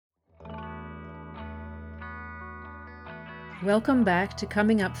Welcome back to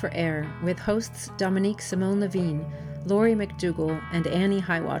Coming Up for Air with hosts Dominique Simone Levine, Laurie McDougall, and Annie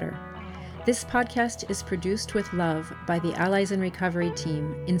Highwater. This podcast is produced with love by the Allies in Recovery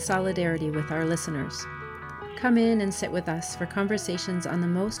team in solidarity with our listeners. Come in and sit with us for conversations on the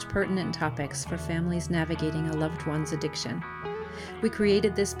most pertinent topics for families navigating a loved one's addiction. We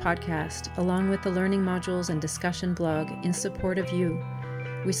created this podcast along with the learning modules and discussion blog in support of you.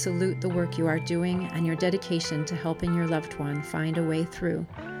 We salute the work you are doing and your dedication to helping your loved one find a way through.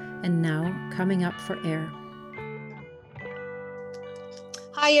 And now, coming up for air.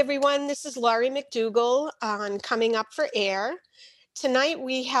 Hi, everyone. This is Laurie McDougall on Coming Up for Air. Tonight,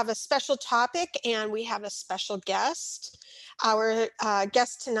 we have a special topic and we have a special guest. Our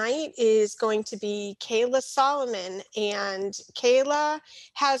guest tonight is going to be Kayla Solomon, and Kayla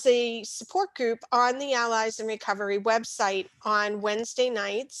has a support group on the Allies in Recovery website on Wednesday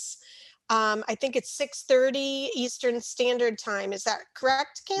nights. I think it's 6:30 Eastern Standard Time. Is that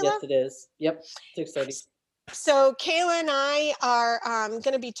correct, Kayla? Yes, it is. Yep, 6:30. So Kayla and I are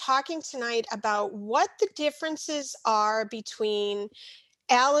going to be talking tonight about what the differences are between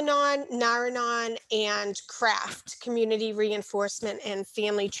Al-Anon, Nar-Anon, and CRAFT, Community Reinforcement and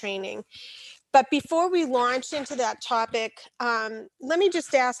Family Training. But before we launch into that topic, let me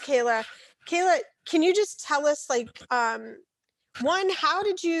just ask Kayla, can you just tell us, one, how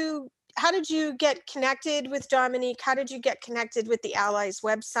did you get connected with Dominique? How did you get connected with the Allies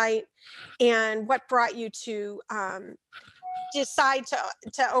website? And what brought you to decide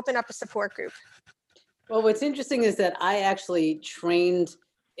to open up a support group? Well, what's interesting is that I actually trained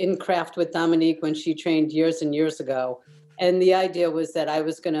in CRAFT with Dominique when she trained years and years ago. And the idea was that I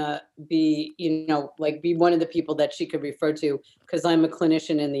was going to be, be one of the people that she could refer to because I'm a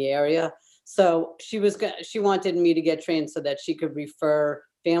clinician in the area. So she wanted me to get trained so that she could refer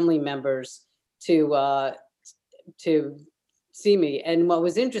family members to see me. And what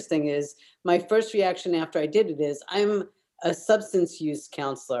was interesting is my first reaction after I did it is I'm a substance use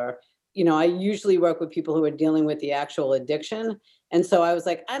counselor. I usually work with people who are dealing with the actual addiction. And so I was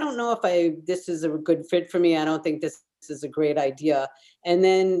like, I don't know if this is a good fit for me. I don't think this is a great idea. And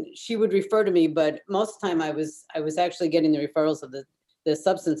then she would refer to me, but most of the time I was actually getting the referrals of the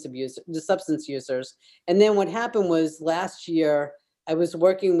substance users. And then what happened was last year I was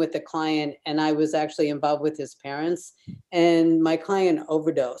working with a client and I was actually involved with his parents, and my client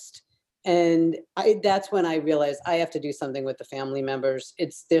overdosed. And that's when I realized I have to do something with the family members.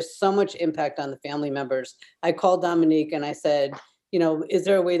 There's so much impact on the family members. I called Dominique and I said, is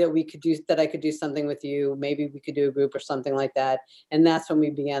there a way that I could do something with you? Maybe we could do a group or something like that. And that's when we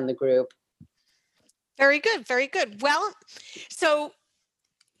began the group. Very good. Very good. Well, so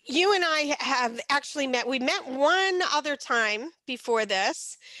you and I have actually met. We met one other time before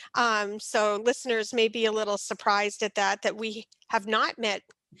this. So listeners may be a little surprised at that we have not met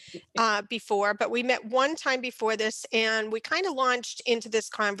before, but we met one time before this, and we kind of launched into this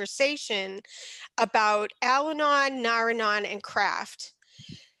conversation about Al-Anon, Nar-Anon, and CRAFT.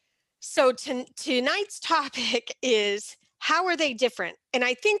 So tonight's topic is, how are they different? And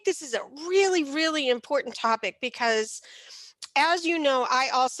I think this is a really, really important topic because, as you know, I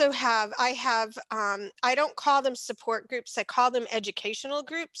don't call them support groups. I call them educational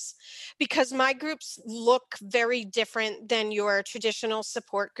groups because my groups look very different than your traditional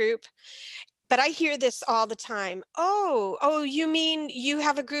support group. But I hear this all the time. Oh, you mean you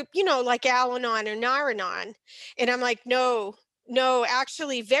have a group, like Al-Anon or Nar-Anon? And I'm like, no,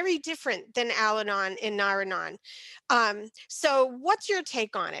 actually very different than Al-Anon and Nar-Anon. So what's your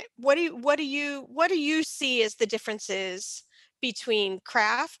take on it? What do you see as the differences between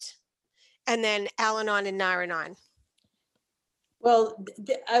CRAFT and then Al-Anon and Nar-Anon? Well,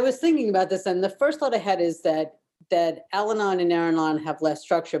 I was thinking about this, and the first thought I had is that Al-Anon and Nar-Anon have less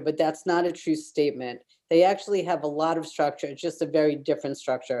structure, but that's not a true statement. They actually have a lot of structure. It's just a very different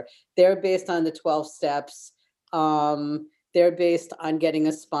structure. They're based on the 12 steps. They're based on getting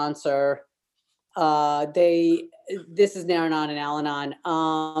a sponsor. This is Nar-Anon and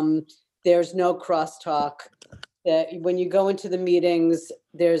Al-Anon. There's no crosstalk. When you go into the meetings,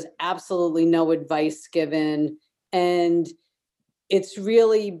 there's absolutely no advice given. And it's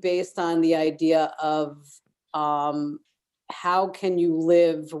really based on the idea of how can you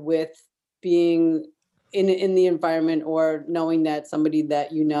live with being in the environment or knowing that somebody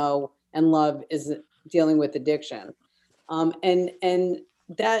that you know and love is dealing with addiction. And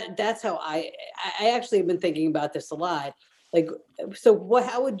that's how I actually have been thinking about this a lot.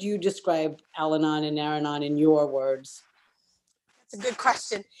 How would you describe Al-Anon and Nar-Anon in your words? That's a good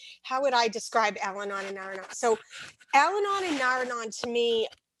question. How would I describe Al-Anon and Nar-Anon? So Al-Anon and Nar-Anon to me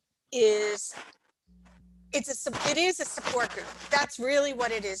is it is a support group. That's really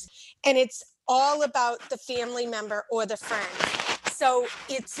what it is. And it's all about the family member or the friend. So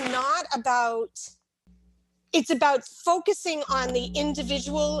it's about focusing on the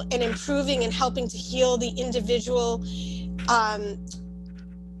individual and improving and helping to heal the individual,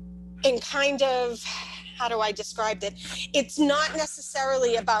 and kind of, how do I describe it? It's not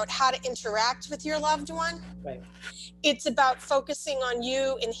necessarily about how to interact with your loved one. Right. It's about focusing on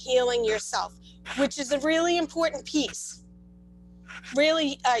you and healing yourself, which is a really important piece.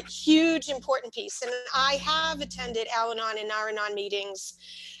 Really a huge important piece. And I have attended Al-Anon and Nar-Anon meetings.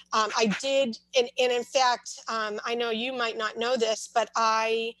 I did, and in fact, I know you might not know this, but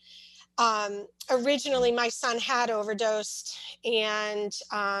originally my son had overdosed, and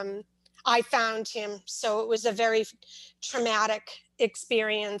I found him. So it was a very traumatic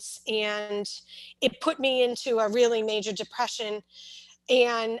experience, and it put me into a really major depression.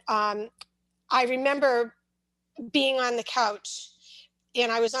 And I remember being on the couch,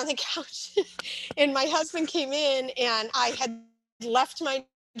 and I was on the couch and my husband came in, and I had left my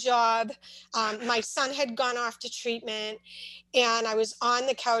job. My son had gone off to treatment, and I was on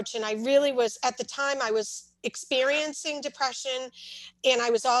the couch, and I really was, at the time I was experiencing depression, and I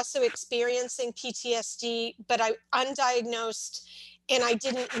was also experiencing PTSD, but I undiagnosed, and I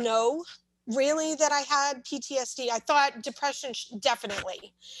didn't know really that I had PTSD. I thought depression,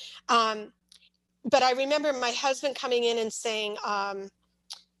 definitely. But I remember my husband coming in and saying,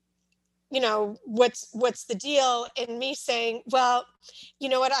 what's the deal? And me saying, well, you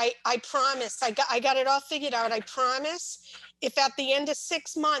know what, I promise, I got it all figured out. I promise, if at the end of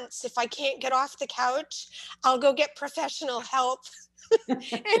 6 months, if I can't get off the couch, I'll go get professional help. and,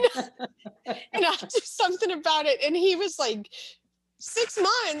 and I'll do something about it. And he was like, 6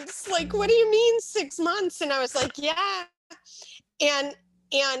 months? Like, what do you mean 6 months? And I was like, yeah. And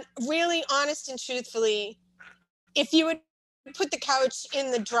really honest and truthfully, if you would put the couch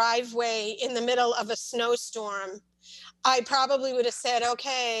in the driveway in the middle of a snowstorm, I probably would have said,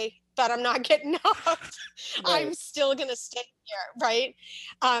 okay, but I'm not getting up. Right. I'm still going to stay here. Right.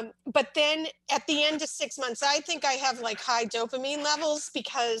 But then at the end of 6 months, I think I have like high dopamine levels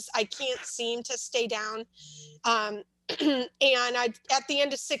because I can't seem to stay down. And at the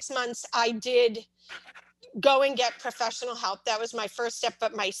end of 6 months, I did go and get professional help. That was my first step.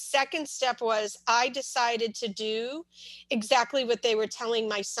 But my second step was I decided to do exactly what they were telling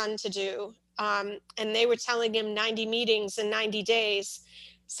my son to do. And they were telling him 90 meetings in 90 days.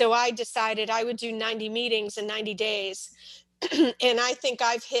 So I decided I would do 90 meetings in 90 days. And I think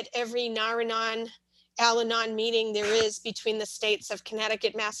I've hit every Nar-Anon, Al-Anon meeting there is between the states of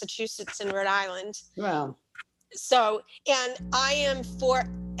Connecticut, Massachusetts, and Rhode Island. Wow. So, and I am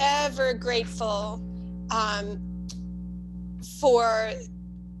forever grateful for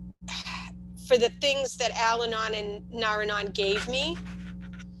the things that Al-Anon and Nar-Anon gave me,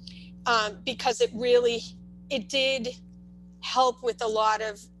 because it did help with a lot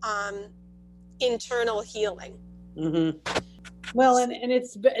of internal healing. Mm-hmm. Well, and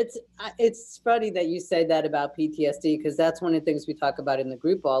it's funny that you say that about PTSD, because that's one of the things we talk about in the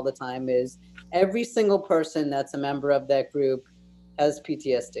group all the time is every single person that's a member of that group has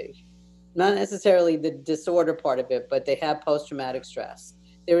PTSD. Not necessarily the disorder part of it, but they have post-traumatic stress.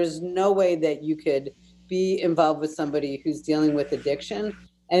 There is no way that you could be involved with somebody who's dealing with addiction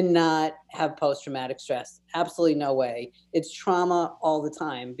and not have post-traumatic stress. Absolutely no way. It's trauma all the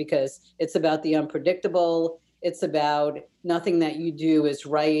time because it's about the unpredictable. It's about nothing that you do is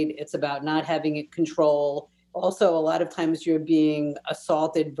right. It's about not having control. Also, a lot of times you're being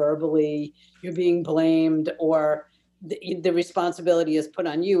assaulted verbally, you're being blamed, or the responsibility is put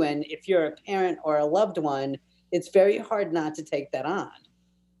on you. And if you're a parent or a loved one, it's very hard not to take that on.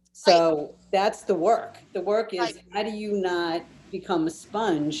 So that's the work. The work is how do you not become a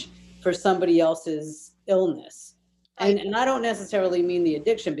sponge for somebody else's illness? And I don't necessarily mean the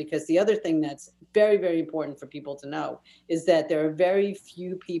addiction, because the other thing that's very, very important for people to know is that there are very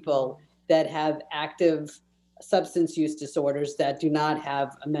few people that have active substance use disorders that do not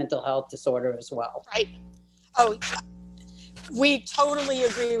have a mental health disorder as well. Right. Oh, we totally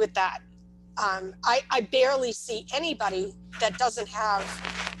agree with that. I barely see anybody that doesn't have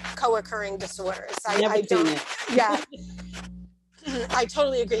co-occurring disorders. I don't. Yeah, I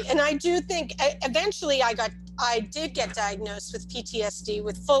totally agree. And I do think eventually I did get diagnosed with PTSD,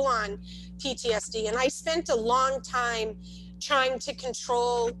 with full-on PTSD. And I spent a long time trying to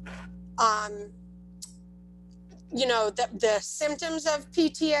control, the symptoms of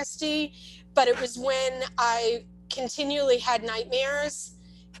PTSD. But it was when I continually had nightmares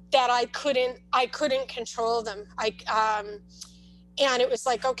that I couldn't control them. And it was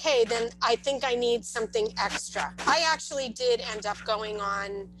like, okay, then I think I need something extra. I actually did end up going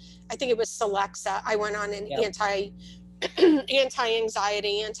on, I think it was Celexa. I went on an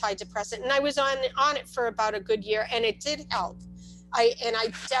anti-anxiety, antidepressant, and I was on it for about a good year, and it did help. I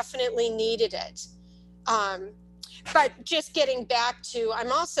definitely needed it. But just getting back to,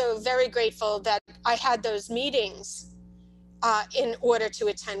 I'm also very grateful that I had those meetings in order to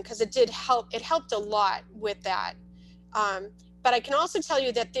attend, because it did help. It helped a lot with that. But I can also tell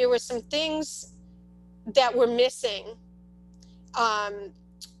you that there were some things that were missing.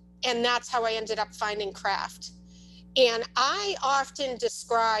 And that's how I ended up finding craft. And I often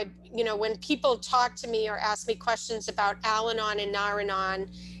describe, when people talk to me or ask me questions about Al-Anon and Nar-Anon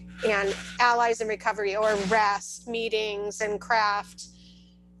and Allies in Recovery or REST meetings and craft,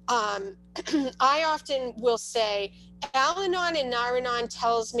 I often will say, Al-Anon and Nar-Anon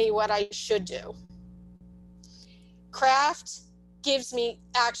tells me what I should do. Craft gives me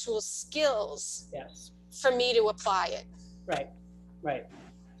actual skills for me to apply it. Right.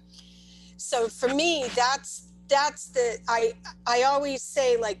 So for me, that's I always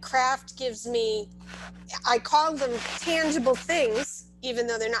say, like, craft gives me, I call them tangible things, even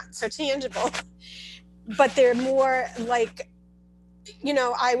though they're not so tangible, but they're more like,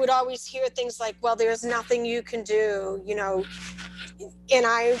 I would always hear things like, well, there's nothing you can do, and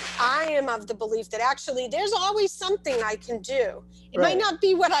I am of the belief that actually there's always something I can do. It might not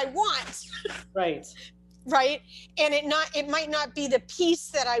be what I want. Right. Right. And it might not be the piece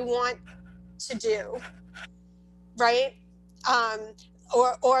that I want to do. Right.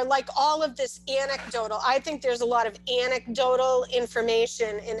 Or like all of this anecdotal, I think there's a lot of anecdotal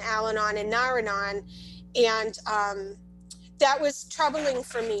information in Al-Anon and Nar-Anon. And that was troubling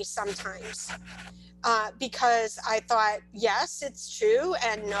for me sometimes. Because I thought, yes, it's true,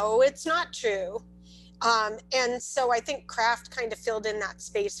 and no, it's not true. And so I think craft kind of filled in that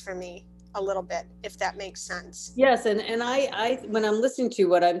space for me a little bit, if that makes sense. Yes, and I when I'm listening to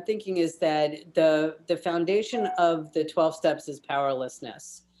what I'm thinking is that the foundation of the 12 steps is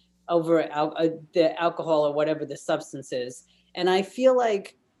powerlessness over the alcohol or whatever the substance is. And I feel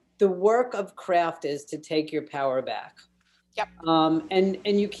like the work of craft is to take your power back. Yep. And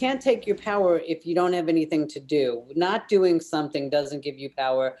you can't take your power if you don't have anything to do. Not doing something doesn't give you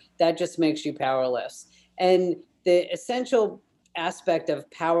power. That just makes you powerless. And the essential aspect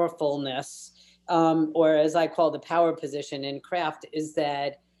of powerfulness, or as I call the power position in craft, is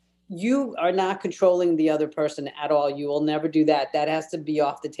that you are not controlling the other person at all. You will never do that. That has to be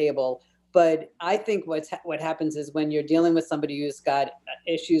off the table. But I think what happens is when you're dealing with somebody who's got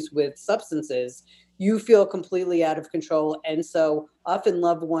issues with substances, you feel completely out of control. And so often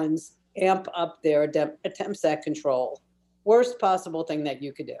loved ones amp up their attempts at control. Worst possible thing that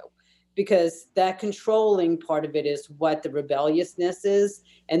you could do, because that controlling part of it is what the rebelliousness is.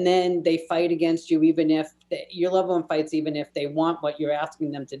 And then they fight against you, even if your loved one fights, even if they want what you're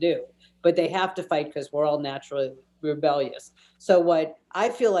asking them to do. But they have to fight because we're all naturally rebellious. So what I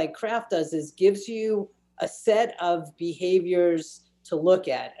feel like craft does is gives you a set of behaviors to look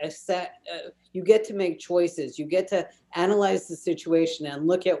at, you get to make choices. You get to analyze the situation and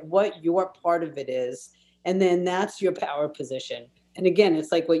look at what your part of it is. And then that's your power position. And again,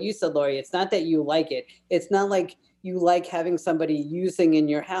 it's like what you said, Lori, it's not that you like it. It's not like you like having somebody using in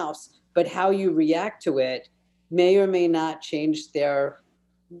your house, but how you react to it may or may not change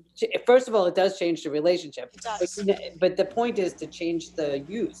first of all, it does change the relationship. It does. But the point is to change the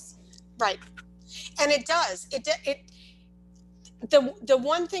use. Right. And it does. The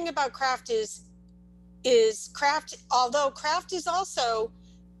one thing about craft is craft, although craft is also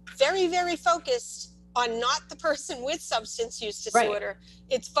very, very focused on not the person with substance use disorder.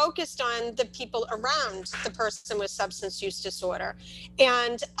 Right. It's focused on the people around the person with substance use disorder.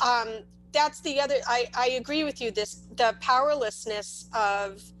 And that's the other, I agree with you, the powerlessness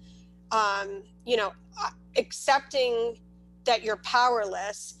of, accepting that you're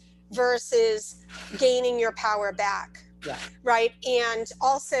powerless versus gaining your power back. Yeah. Right. And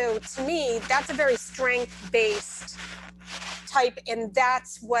also, to me, that's a very strength-based type. And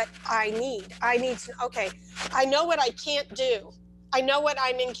that's what I need. I need to, okay, I know what I can't do. I know what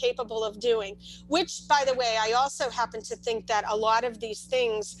I'm incapable of doing, which, by the way, I also happen to think that a lot of these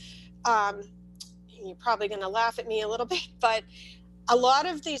things, you're probably going to laugh at me a little bit, but a lot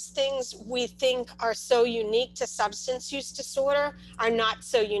of these things we think are so unique to substance use disorder are not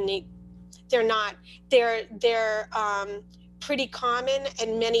so unique. They're not. They're pretty common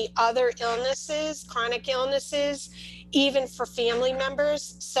in many other illnesses, chronic illnesses, even for family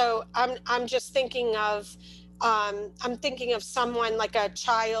members. So I'm just thinking of I'm thinking of someone like a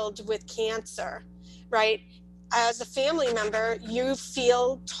child with cancer, right? as a family member, you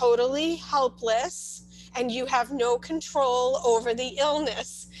feel totally helpless and you have no control over the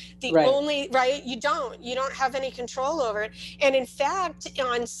illness. Right. You don't have any control over it. And in fact,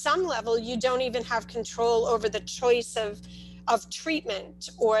 on some level, you don't even have control over the choice of treatment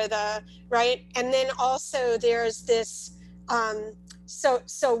or right. And then also there's this,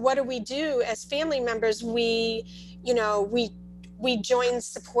 so what do we do as family members? We join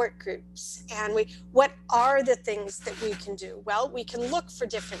support groups, and what are the things that we can do? Well, we can look for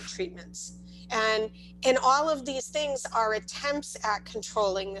different treatments, and all of these things are attempts at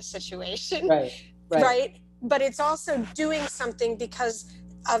controlling the situation. Right. But it's also doing something because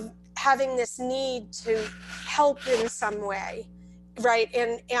of having this need to help in some way, right?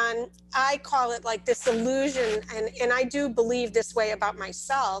 And I call it like this illusion, and I do believe this way about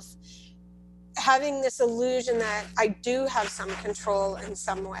myself, having this illusion that I do have some control in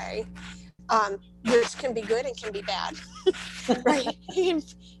some way, which can be good and can be bad, right? You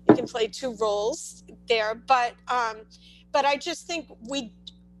can play two roles there, but I just think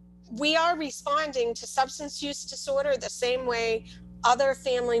we are responding to substance use disorder the same way other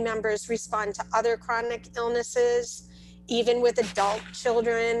family members respond to other chronic illnesses, even with adult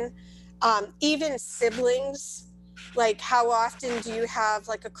children, even siblings. Like, how often do you have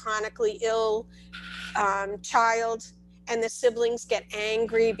like a chronically ill child and the siblings get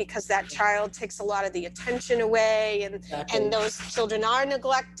angry because that child takes a lot of the attention away, and Exactly. and those children are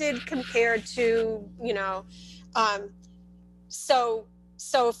neglected compared to,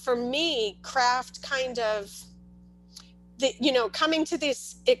 so for me, craft kind of coming to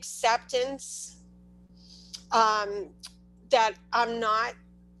this acceptance that I'm not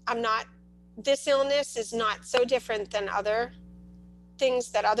this illness is not so different than other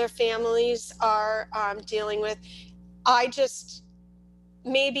things that other families are dealing with. I just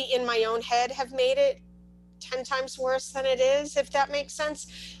maybe in my own head have made it 10 times worse than it is, if that makes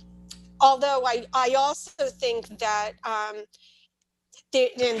sense. Although I also think that,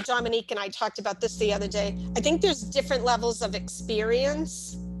 and Dominique and I talked about this the other day, I think there's different levels of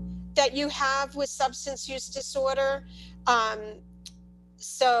experience that you have with substance use disorder.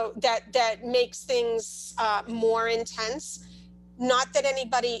 So that makes things more intense. Not that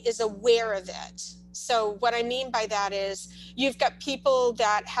anybody is aware of it. So what I mean by that is you've got people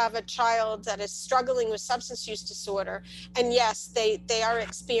that have a child that is struggling with substance use disorder, and yes, they are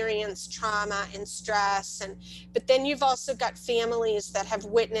experienced trauma and stress, but then you've also got families that have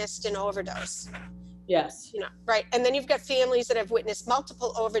witnessed an overdose. Yes. Right. And then you've got families that have witnessed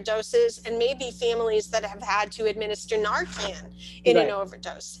multiple overdoses, and maybe families that have had to administer Narcan in an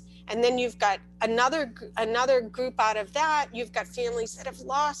overdose. And then you've got another group out of that. You've got families that have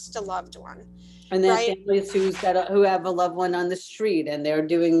lost a loved one. And then families who have a loved one on the street and they're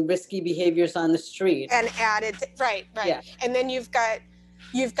doing risky behaviors on the street. And added, right. Yeah. And then you've got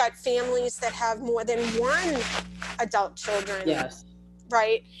families that have more than one adult children. Yes.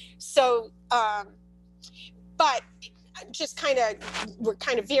 Right. So, but just we're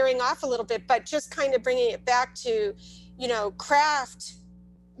kind of veering off a little bit, but just kind of bringing it back to, craft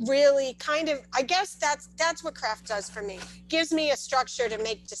really kind of, I guess that's what craft does for me. Gives me a structure to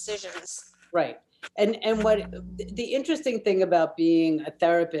make decisions. Right. And what the interesting thing about being a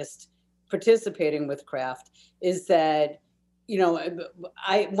therapist participating with craft is that,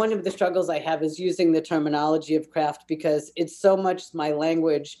 one of the struggles I have is using the terminology of craft because it's so much my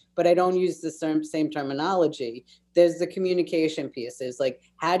language, but I don't use the same terminology. There's the communication pieces, like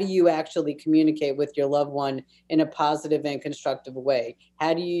how do you actually communicate with your loved one in a positive and constructive way?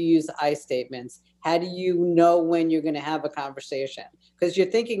 How do you use I statements? How do you know when you're going to have a conversation? Because you're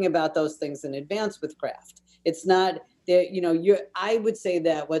thinking about those things in advance with craft. It's not that, I would say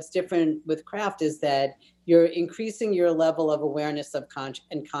that what's different with craft is that you're increasing your level of awareness of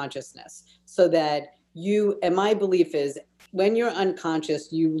consciousness so that and my belief is when you're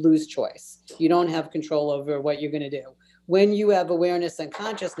unconscious, you lose choice. You don't have control over what you're going to do. When you have awareness and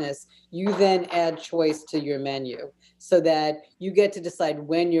consciousness, you then add choice to your menu so that you get to decide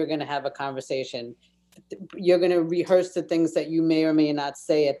when you're going to have a conversation. You're going to rehearse the things that you may or may not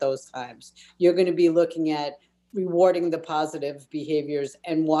say at those times. You're going to be looking at rewarding the positive behaviors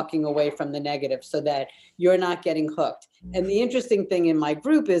and walking away from the negative so that you're not getting hooked. And the interesting thing in my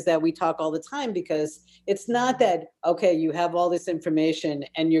group is that we talk all the time because it's not that, okay, you have all this information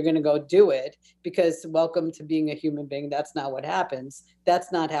and you're going to go do it because welcome to being a human being. That's not what happens.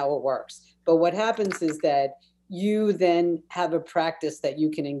 That's not how it works. But what happens is that you then have a practice that you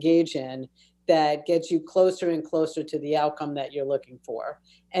can engage in that gets you closer and closer to the outcome that you're looking for.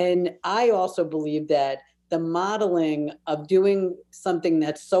 And I also believe that the modeling of doing something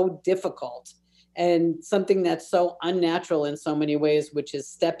that's so difficult And something that's so unnatural in so many ways, which is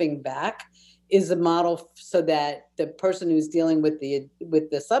stepping back, is a model so that the person who's dealing with the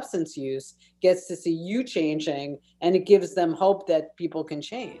substance use gets to see you changing, and it gives them hope that people can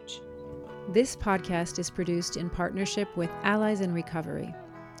change. This podcast is produced in partnership with Allies in Recovery.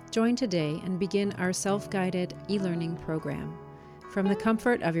 Join today and begin our self-guided e-learning program. From the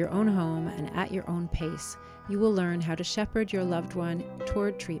comfort of your own home and at your own pace, you will learn how to shepherd your loved one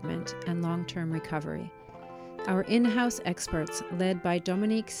toward treatment and long-term recovery. Our in-house experts, led by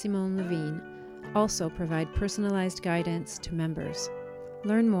Dominique Simon-Levine, also provide personalized guidance to members.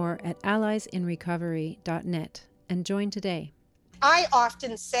 Learn more at alliesinrecovery.net and join today. I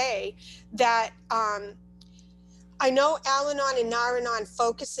often say that I know Al-Anon and Nar-Anon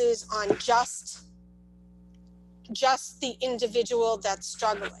focuses on just the individual that's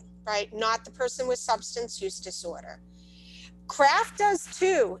struggling, right? Not the person with substance use disorder. Craft does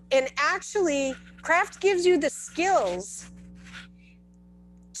too. And actually, Craft gives you the skills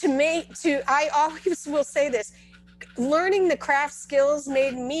I always will say this, learning the craft skills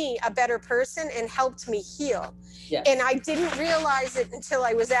made me a better person and helped me heal. Yes. And I didn't realize it until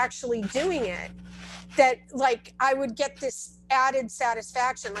I was actually doing it, that like I would get this added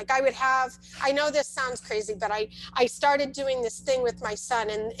satisfaction. Like I know this sounds crazy, but I started doing this thing with my son,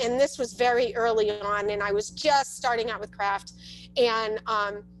 and this was very early on, and I was just starting out with craft, and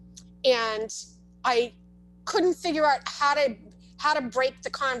I couldn't figure out how to break the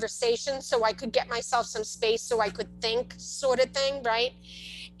conversation so I could get myself some space so I could think, sort of thing, right?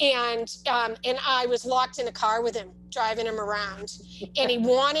 And I was locked in a car with him, driving him around, and he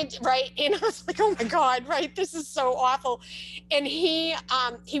wanted, right? And I was like, oh my God, right? This is so awful. And he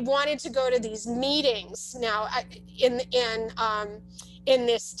wanted to go to these meetings now in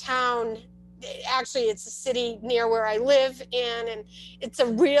this town. Actually, it's a city near where I live in, and it's a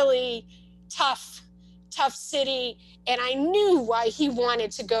really tough city. And I knew why he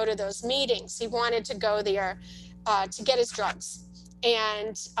wanted to go to those meetings. He wanted to go there to get his drugs.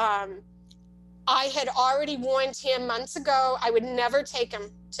 And I had already warned him months ago I would never take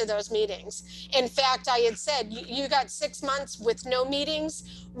him to those meetings. In fact, I had said, you got 6 months with no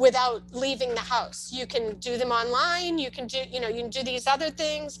meetings without leaving the house. You can do them online, you can do these other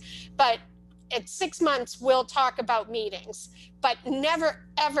things, but at 6 months, we'll talk about meetings, but never,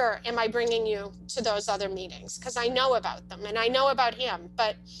 ever am I bringing you to those other meetings, because I know about them and I know about him.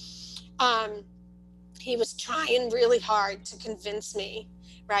 But he was trying really hard to convince me,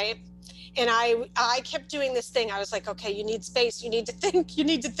 right? And I kept doing this thing. I was like, okay, you need space. You need to think. You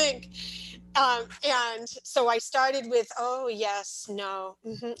need to think. And so I started with, oh, yes, no.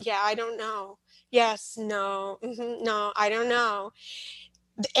 Mm-hmm, yeah, I don't know. Yes, no. Mm-hmm, no, I don't know.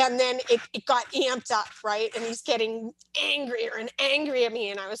 And then it got amped up, right? And he's getting angrier and angry at me.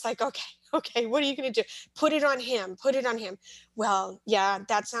 And I was like, okay, what are you going to do? Put it on him. Well, yeah,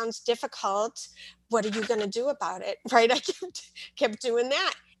 that sounds difficult. What are you going to do about it? Right? I kept doing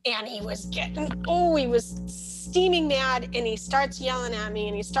that. And he was steaming mad, and he starts yelling at me,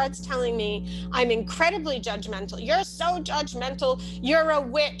 and he starts telling me I'm incredibly judgmental. You're so judgmental. You're a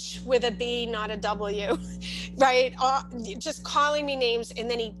witch with a B, not a W, right? Just calling me names.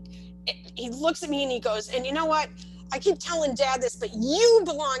 And then he looks at me and he goes, and you know what? I keep telling Dad this, but you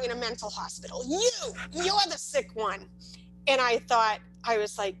belong in a mental hospital. You're the sick one. And I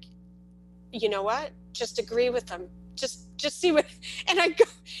was like, you know what? Just agree with them. Just see what, and I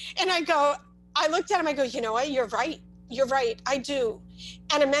looked at him, I go, you know what? You're right. I do.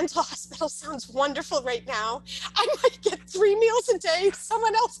 And a mental hospital sounds wonderful right now. I might get 3 meals a day,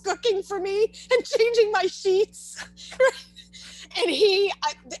 someone else cooking for me and changing my sheets. And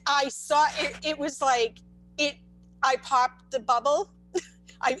I saw it. It was like, I popped the bubble.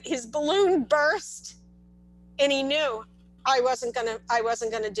 His balloon burst, and he knew I wasn't gonna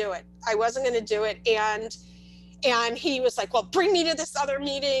do it. I wasn't gonna do it. And he was like, well, bring me to this other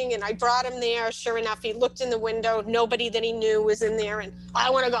meeting. And I brought him there. Sure enough, he looked in the window. Nobody that he knew was in there. And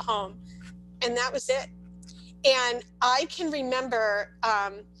I want to go home. And that was it. And I can remember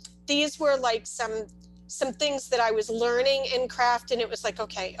these were like some things that I was learning in craft. And it was like,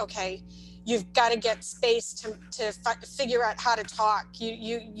 okay, you've got to get space to figure out how to talk.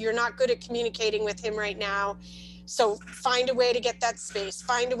 You're not good at communicating with him right now. So find a way to get that space.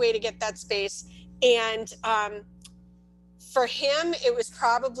 And for him, it was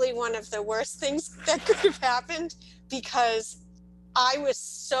probably one of the worst things that could have happened, because I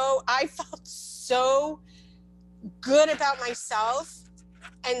felt so good about myself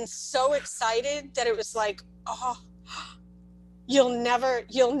and so excited that it was like, oh, you'll never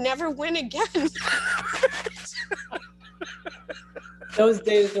win again. Those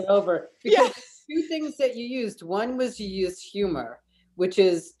days are over. two things that you used. One was you used humor, which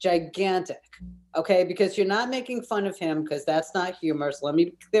is gigantic. Okay, because you're not making fun of him, because that's not humor. So let me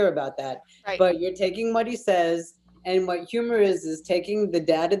be clear about that. Right. But you're taking what he says, and what humor is taking the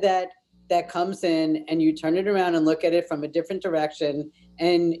data that comes in, and you turn it around and look at it from a different direction,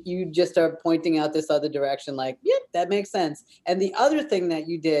 and you just are pointing out this other direction, like, yep, that makes sense. And the other thing that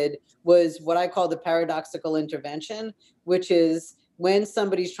you did was what I call the paradoxical intervention, which is when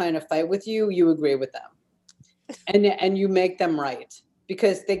somebody's trying to fight with you, you agree with them, and you make them right,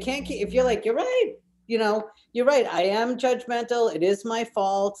 because they can't keep, if you're like, you're right, you're right, I am judgmental, it is my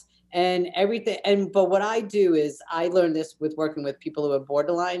fault, and everything. But what I do is, I learned this with working with people who are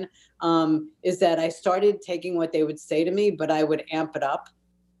borderline, is that I started taking what they would say to me, but I would amp it up,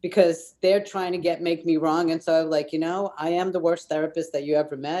 because they're trying to make me wrong. And so I'm like, I am the worst therapist that you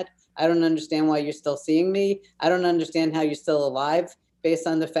ever met. I don't understand why you're still seeing me. I don't understand how you're still alive based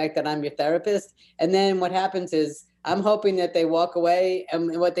on the fact that I'm your therapist. And then what happens is, I'm hoping that they walk away,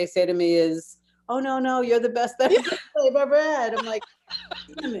 and what they say to me is, oh, no, you're the best therapist I've ever had. I'm like,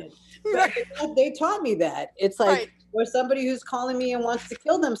 damn it. But they taught me that. It's like, Right. or somebody who's calling me and wants to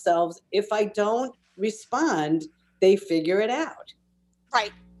kill themselves, if I don't respond, they figure it out.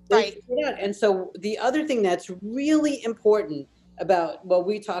 Right. Right. And so the other thing that's really important about what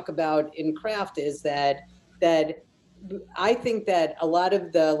we talk about in craft is that I think that a lot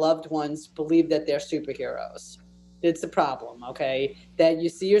of the loved ones believe that they're superheroes. It's a problem, okay? That you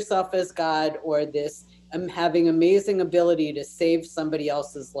see yourself as God, or this having amazing ability to save somebody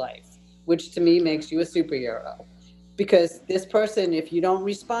else's life, which to me makes you a superhero. Because this person, if you don't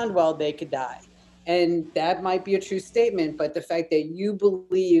respond well, they could die. And that might be a true statement, but the fact that you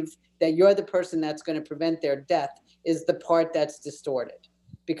believe that you're the person that's going to prevent their death is the part that's distorted,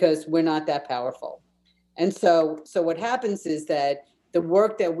 because we're not that powerful. And so what happens is that the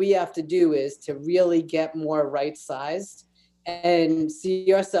work that we have to do is to really get more right-sized and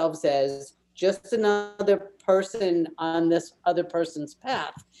see ourselves as just another person on this other person's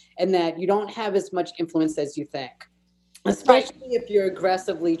path, and that you don't have as much influence as you think, especially if you're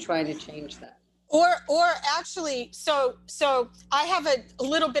aggressively trying to change them. Or actually, so I have a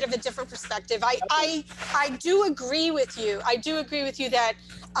little bit of a different perspective. I do agree with you. I do agree with you that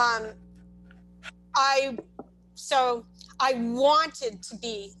I wanted to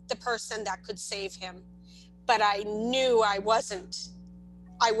be the person that could save him, but I knew I wasn't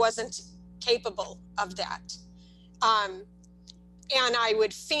capable of that. And I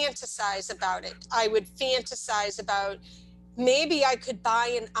would fantasize about it. I would fantasize about, maybe I could buy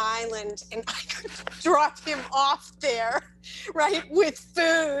an island and I could drop him off there, right, with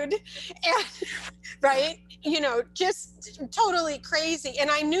food, and right, just totally crazy.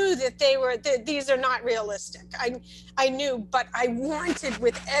 And I knew that these are not realistic. I knew, but I wanted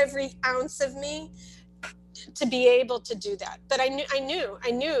with every ounce of me to be able to do that. But I knew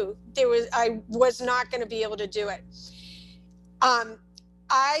I was not going to be able to do it.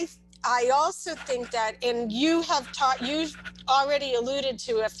 I also think that, and you've already alluded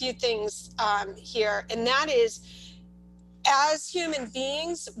to a few things here, and that is, as human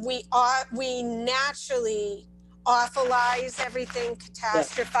beings, we naturally awfulize everything,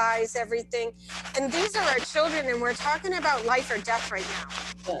 catastrophize everything, and these are our children, and we're talking about life or death right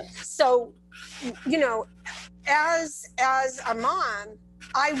now. So, as a mom,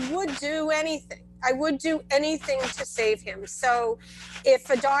 I would do anything. I would do anything to save him. So if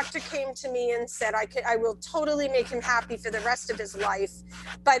a doctor came to me and said, I will totally make him happy for the rest of his life,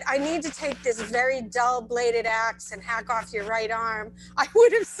 but I need to take this very dull bladed axe and hack off your right arm, I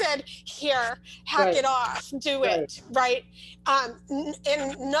would have said, here, hack it off, do it, right?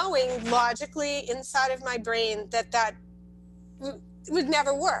 And knowing logically inside of my brain that would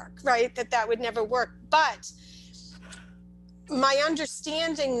never work, right? That would never work. But my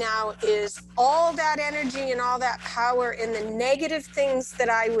understanding now is all that energy and all that power and the negative things that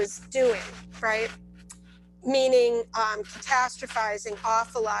I was doing, right? Meaning catastrophizing,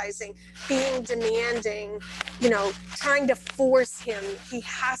 awfulizing, being demanding, trying to force him. He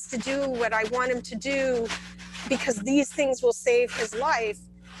has to do what I want him to do because these things will save his life.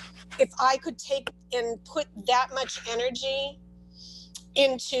 If I could take and put that much energy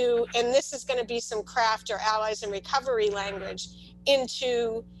into, and this is going to be some craft or allies in recovery language,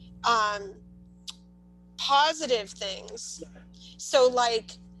 into positive things. So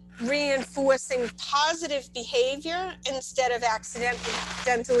like reinforcing positive behavior instead of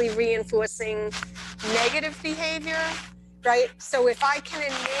accidentally reinforcing negative behavior, right? So if I can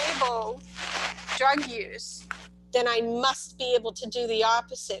enable drug use, then I must be able to do the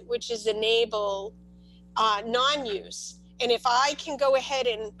opposite, which is enable non-use. And if I can go ahead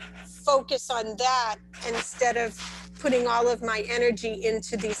and focus on that instead of putting all of my energy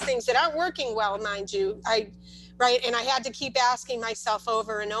into these things that aren't working well, mind you, right? And I had to keep asking myself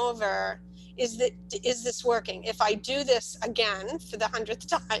over and over, is this working? If I do this again for the 100th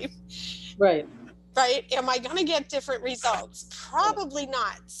time, Right. Am I going to get different results? Probably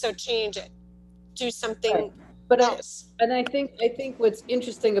not. So change it. Do something else. I think what's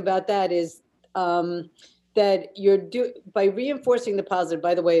interesting about that is that by reinforcing the positive.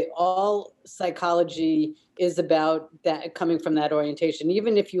 By the way, all psychology is about that, coming from that orientation.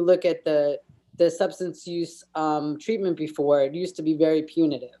 Even if you look at the substance use treatment before, it used to be very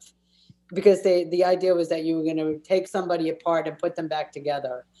punitive, because the idea was that you were going to take somebody apart and put them back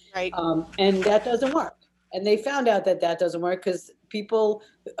together. Right. And that doesn't work. And they found out that doesn't work, because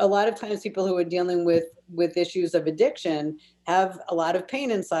a lot of times people who are dealing with issues of addiction have a lot of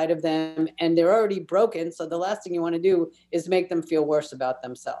pain inside of them, and they're already broken. So the last thing you want to do is make them feel worse about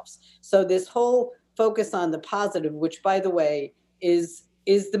themselves. So this whole focus on the positive, which, by the way, is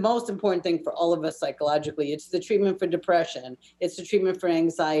the most important thing for all of us psychologically. It's the treatment for depression. It's the treatment for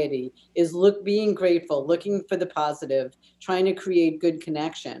anxiety, is being grateful, looking for the positive, trying to create good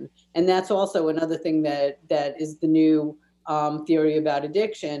connection. And that's also another thing that is the new theory about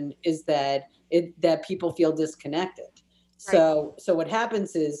addiction, is that people feel disconnected. Right. So what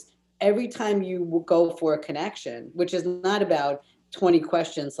happens is, every time you go for a connection, which is not about 20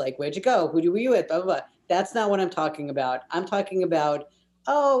 questions like, where'd you go? Who were you with? Blah, blah, blah. That's not what I'm talking about. I'm talking about,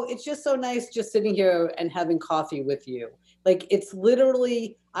 oh, it's just so nice just sitting here and having coffee with you. Like, it's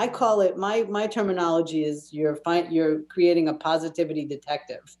literally, I call it, my terminology is you're creating a positivity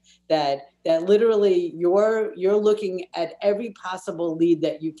detective, that literally you're looking at every possible lead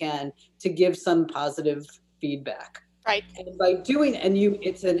that you can to give some positive feedback. Right. And by doing,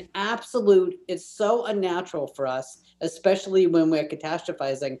 it's so unnatural for us, especially when we're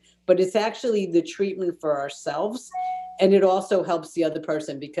catastrophizing, but it's actually the treatment for ourselves. And it also helps the other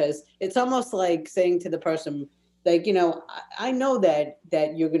person, because it's almost like saying to the person, like, I know that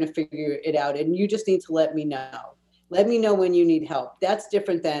you're going to figure it out, and you just need to let me know. Let me know when you need help. That's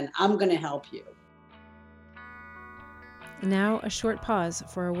different than I'm going to help you. Now, a short pause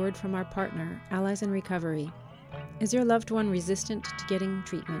for a word from our partner, Allies in Recovery. Is your loved one resistant to getting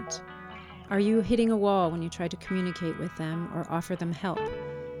treatment? Are you hitting a wall when you try to communicate with them or offer them help?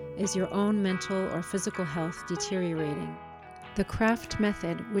 Is your own mental or physical health deteriorating? The CRAFT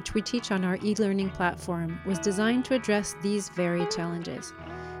method, which we teach on our e-learning platform, was designed to address these very challenges.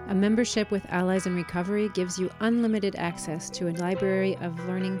 A membership with Allies in Recovery gives you unlimited access to a library of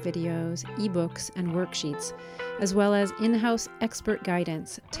learning videos, ebooks, and worksheets, as well as in-house expert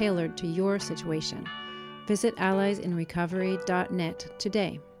guidance tailored to your situation. Visit alliesinrecovery.net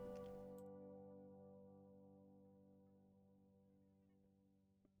today.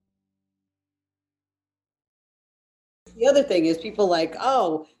 The other thing is, people like,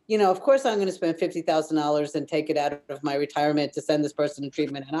 oh, of course I'm going to spend $50,000 and take it out of my retirement to send this person to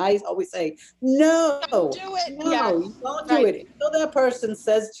treatment. And I always say, no, don't do it. No, yeah. Don't do it. Until that person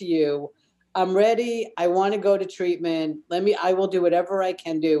says to you, I'm ready, I want to go to treatment, I will do whatever I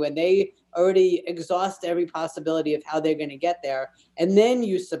can do. And they already exhaust every possibility of how they're going to get there. And then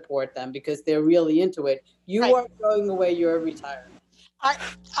you support them because they're really into it. You are throwing away your retirement.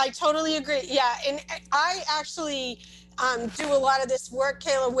 I totally agree. Yeah. And I actually do a lot of this work,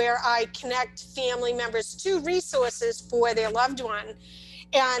 Kayla, where I connect family members to resources for their loved one.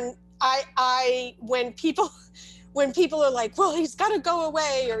 And when people are like, well, he's got to go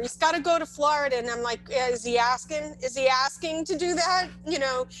away, or he's got to go to Florida, and I'm like, is he asking to do that?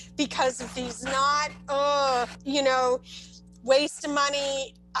 Because if he's not, waste of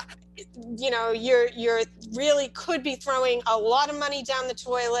money, you're really could be throwing a lot of money down the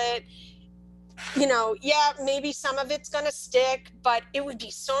toilet. Yeah, maybe some of it's going to stick, but it would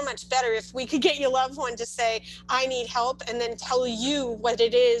be so much better if we could get your loved one to say, I need help, and then tell you what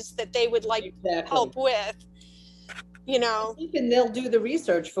it is that they would like help with. And they'll do the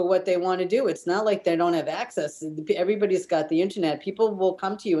research for what they want to do. It's not like they don't have access. Everybody's got the internet. People will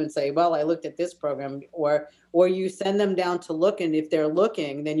come to you and say, well, I looked at this program, or you send them down to look. And if they're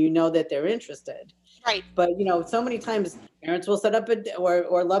looking, then that they're interested. Right. But, so many times parents will set up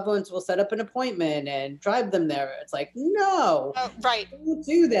or loved ones will set up an appointment and drive them there. It's like, no, don't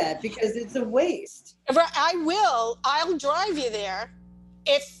do that, because it's a waste. I'll drive you there.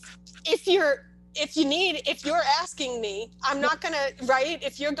 If you're asking me, I'm not going to,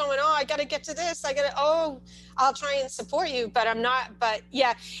 if you're going, I got to get to this, I'll try and support you, but I'm not, but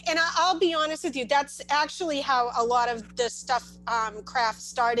yeah. And I'll be honest with you, that's actually how a lot of the stuff, CRAFT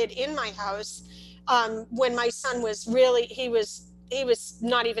started in my house. when my son was really, he was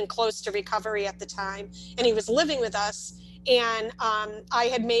not even close to recovery at the time, and he was living with us. And I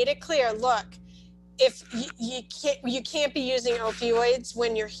had made it clear, look, if you can't be using opioids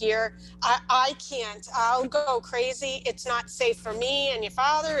when you're here. I can't. I'll go crazy. It's not safe for me and your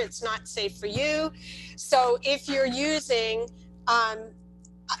father. It's not safe for you. So if you're using,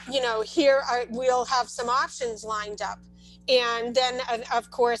 we'll have some options lined up. And then, of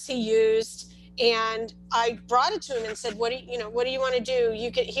course, he used, and I brought it to him and said, what do you want to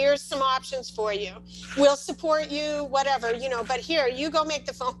do? Here's some options for you. We'll support you, whatever, but here, you go make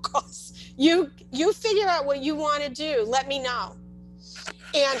the phone calls. You figure out what you want to do. Let me know.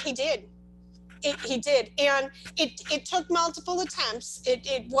 And he did. He did. And it took multiple attempts.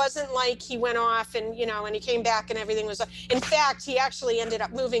 It wasn't like he went off and he came back and everything was. In fact, he actually ended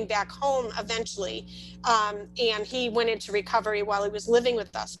up moving back home eventually. And he went into recovery while he was living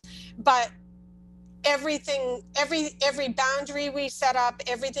with us. But everything, every boundary we set up,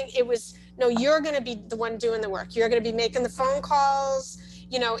 everything, it was, no, you're going to be the one doing the work. You're going to be making the phone calls.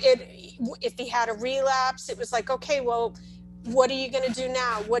 If he had a relapse, it was like, okay, well, what are you going to do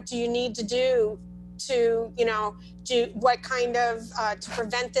now? What do you need to do to, do what kind of, to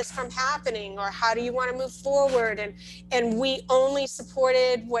prevent this from happening? Or how do you want to move forward? And we only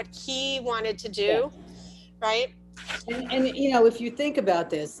supported what he wanted to do. Yeah. Right. And if you think about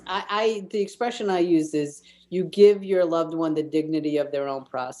this, the expression I use is you give your loved one the dignity of their own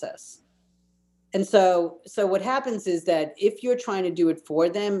process. And so what happens is that if you're trying to do it for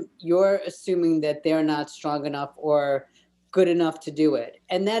them, you're assuming that they're not strong enough or good enough to do it.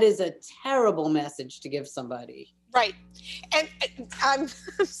 And that is a terrible message to give somebody. Right. And I'm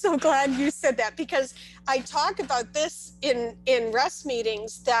so glad you said that, because I talk about this in REST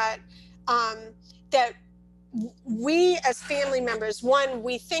meetings that we as family members, one,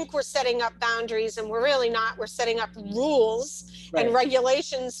 we think we're setting up boundaries and we're really not. We're setting up rules and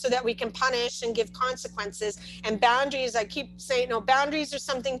regulations so that we can punish and give consequences. And boundaries, I keep saying, no, boundaries are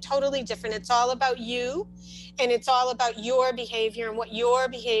something totally different. It's all about you, and it's all about your behavior and what your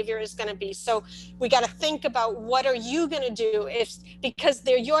behavior is going to be. So we got to think about, what are you going to do? Because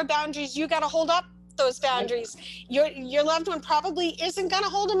they're your boundaries, you got to hold up those boundaries. Your loved one probably isn't going to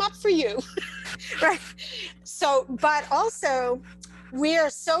hold them up for you. Right. So, but also we are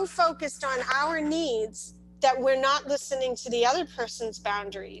so focused on our needs that we're not listening to the other person's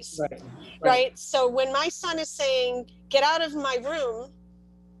boundaries. Right. So when my son is saying, get out of my room,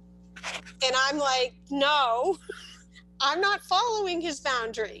 and I'm like, no, I'm not following his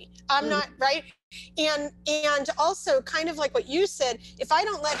boundary. I'm not, right. And also, kind of like what you said, if I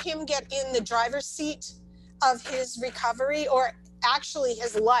don't let him get in the driver's seat of his recovery, or actually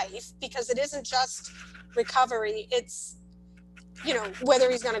his life, because it isn't just recovery, it's, whether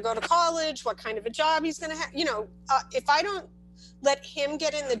he's going to go to college, what kind of a job he's going to have, if I don't let him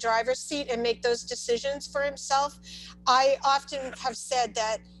get in the driver's seat and make those decisions for himself, I often have said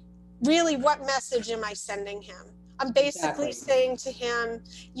that, really, what message am I sending him? I'm basically saying to him,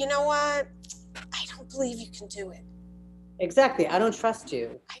 you know what? I don't believe you can do it. Exactly. I don't trust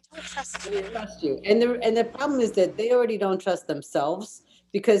you. I don't trust you. And the problem is that they already don't trust themselves,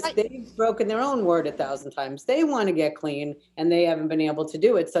 because they've broken their own word 1,000 times. They want to get clean and they haven't been able to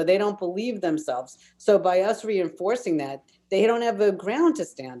do it. So they don't believe themselves. So by us reinforcing that, they don't have a ground to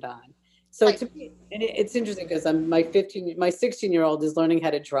stand on. So to me, and it's interesting, because my 16-year-old is learning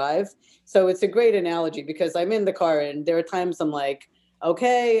how to drive. So it's a great analogy, because I'm in the car and there are times I'm like,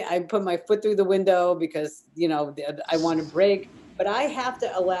 okay, I put my foot through the window because, I want to brake, but I have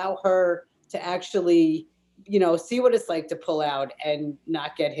to allow her to actually, see what it's like to pull out and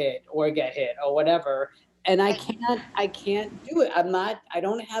not get hit or whatever. And I can't do it. I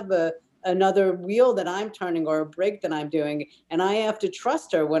don't have another wheel that I'm turning or a brake that I'm doing. And I have to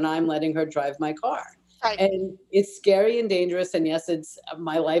trust her when I'm letting her drive my car. Right. And it's scary and dangerous. And yes,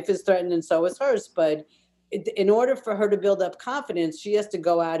 my life is threatened, and so is hers. But in order for her to build up confidence, she has to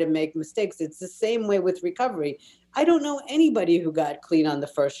go out and make mistakes. It's the same way with recovery. I don't know anybody who got clean on the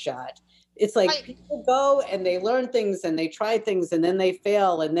first shot. It's like people go and they learn things and they try things and then they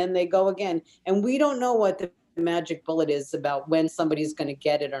fail and then they go again. And we don't know what the magic bullet is about when somebody's going to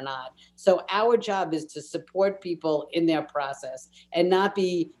get it or not. So our job is to support people in their process and not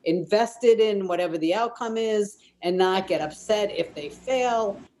be invested in whatever the outcome is, and not get upset if they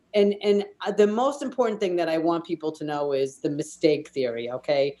fail. And the most important thing that I want people to know is the mistake theory,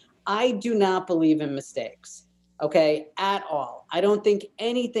 okay? I do not believe in mistakes, okay, at all. I don't think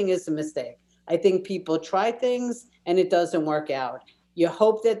anything is a mistake. I think people try things and it doesn't work out. You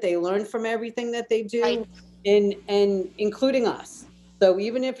hope that they learn from everything that they do, and including us. So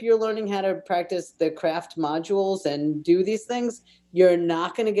even if you're learning how to practice the craft modules and do these things, you're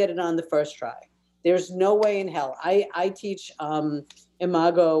not going to get it on the first try. There's no way in hell. I teach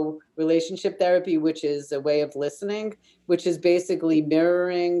Imago relationship therapy, which is a way of listening, which is basically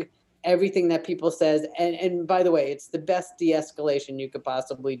mirroring everything that people says. And by the way, it's the best de-escalation you could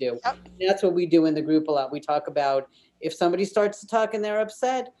possibly do. Yep. That's what we do in the group a lot. We talk about if somebody starts to talk and they're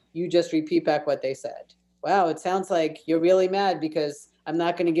upset, you just repeat back what they said. Wow, it sounds like you're really mad because I'm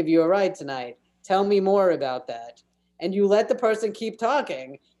not going to give you a ride tonight. Tell me more about that. And you let the person keep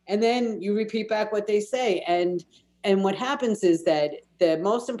talking, and then you repeat back what they say. And what happens is that the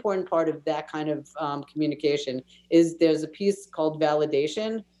most important part of that kind of communication is there's a piece called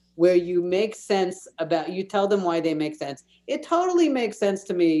validation, where you make sense about, you tell them why they make sense. It totally makes sense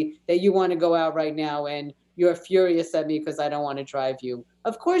to me that you want to go out right now and you're furious at me because I don't want to drive you.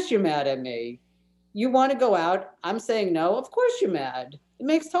 Of course you're mad at me. You want to go out. I'm saying no. Of course you're mad. It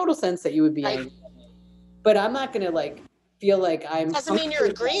makes total sense that you would be angry at me. But I'm not going to feel like I'm. Doesn't mean you're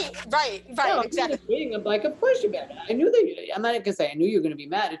agreeing. Right, No, exactly. I'm agreeing. I'm like, of course you're mad. I knew that. I'm not going to say I knew you were going to be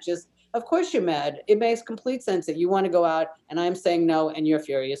mad. It's just, of course you're mad. It makes complete sense that you want to go out and I'm saying no and you're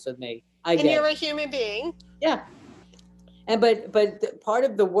furious with me. And you're a human being. Yeah. And but part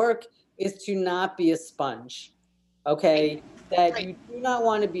of the work is to not be a sponge. Okay? That you do not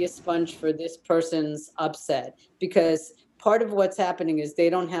want to be a sponge for this person's upset, because part of what's happening is they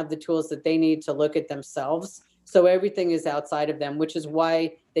don't have the tools that they need to look at themselves. So everything is outside of them, which is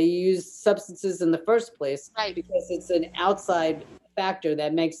why they use substances in the first place, because it's an outside factor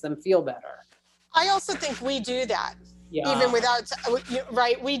that makes them feel better. I also think we do that. Yeah. Even without,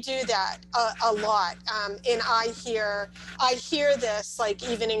 right? We do that a lot. And I hear this, like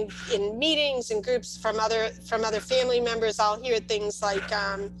even in meetings and groups from other family members, I'll hear things like,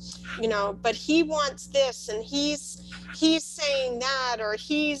 but he wants this and he's saying that, or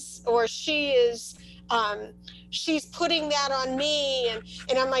she is, she's putting that on me.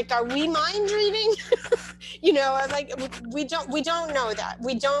 And I'm like, are we mind reading? I'm like, we don't know that.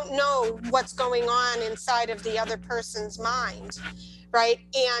 We don't know what's going on inside of the other person's mind, right?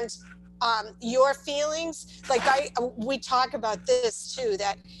 And your feelings, we talk about this too,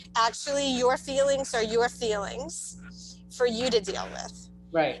 that actually your feelings are your feelings for you to deal with.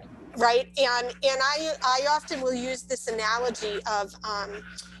 Right. Right. And I often will use this analogy of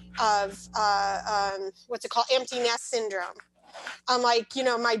what's it called? Empty nest syndrome. I'm like,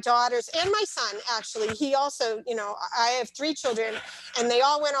 my daughters and my son, actually, he also, I have 3 children and they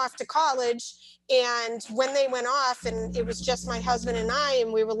all went off to college. And when they went off and it was just my husband and I,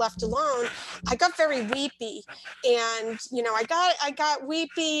 and we were left alone, I got very weepy. And, I got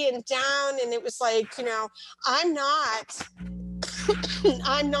weepy and down, and it was like,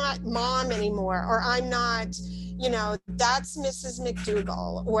 I'm not mom anymore, or I'm not, that's Mrs.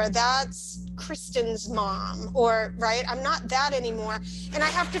 McDougall, or that's Kristen's mom, or right, I'm not that anymore, and I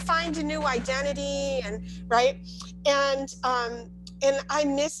have to find a new identity, and right, and I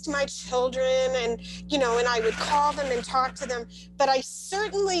missed my children, and and I would call them and talk to them, but I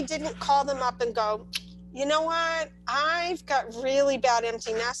certainly didn't call them up and go, you know what, I've got really bad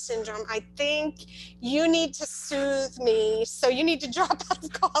empty nest syndrome. I think you need to soothe me. So you need to drop out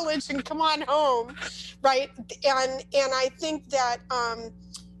of college and come on home, right? And I think that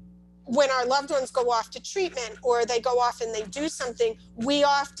when our loved ones go off to treatment, or they go off and they do something, we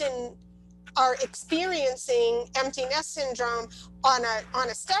often are experiencing empty nest syndrome on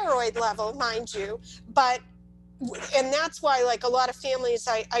a steroid level, mind you. And that's why, like, a lot of families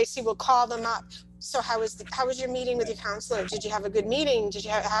I see will call them up. So how was your meeting with your counselor? Did you have a good meeting?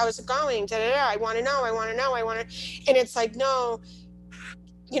 How is it going? I want to know. And it's like, no,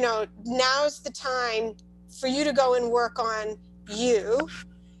 now's the time for you to go and work on you,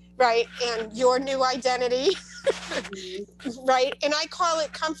 right? And your new identity, right? And I call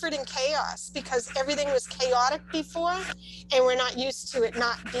it comfort in chaos, because everything was chaotic before, and we're not used to it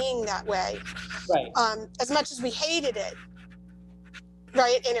not being that way. Right. As much as we hated it,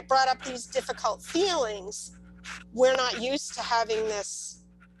 right? And it brought up these difficult feelings, we're not used to having this,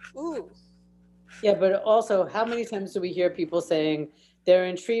 ooh. Yeah, but also, how many times do we hear people saying, they're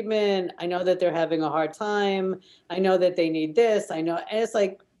in treatment, I know that they're having a hard time, I know that they need this, I know, and it's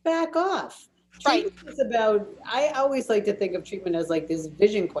like, back off. Treatment is about, I always like to think of treatment as like this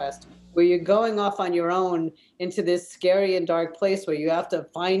vision quest, where you're going off on your own into this scary and dark place where you have to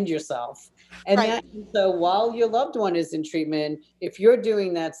find yourself. And so while your loved one is in treatment, if you're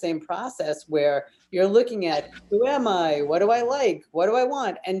doing that same process where you're looking at, who am I? What do I like? What do I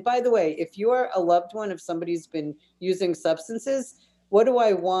want? And by the way, if you're a loved one, if somebody's been using substances, what do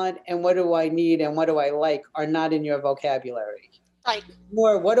I want and what do I need and what do I like are not in your vocabulary. Right.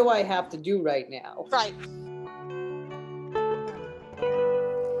 More, what do I have to do right now? Right.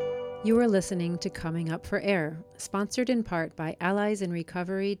 You are listening to Coming Up for Air, sponsored in part by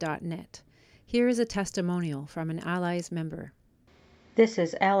AlliesInRecovery.net. Here is a testimonial from an Allies member. This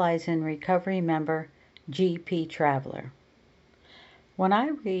is Allies in Recovery member GP Traveler. When I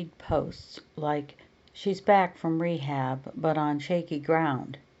read posts like, "She's back from rehab but on shaky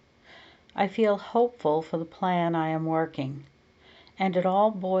ground," I feel hopeful for the plan I am working, and it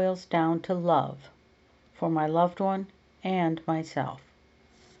all boils down to love for my loved one and myself.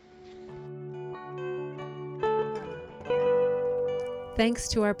 Thanks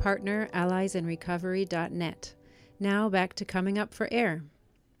to our partner, AlliesInRecovery.net. Now back to Coming Up for Air.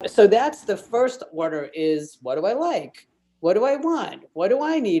 So that's the first order is, what do I like? What do I want? What do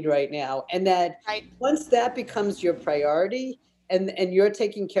I need right now? And that once that becomes your priority and you're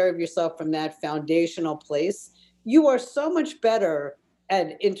taking care of yourself from that foundational place, you are so much better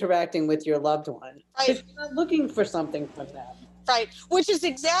at interacting with your loved one. Because you're not looking for something from them. Right. Which is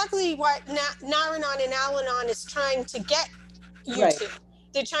exactly what Naranon and Al-Anon is trying to get you to.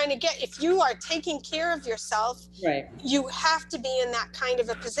 They're trying to get, if you are taking care of yourself, you have to be in that kind of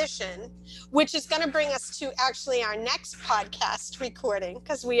a position, which is going to bring us to actually our next podcast recording,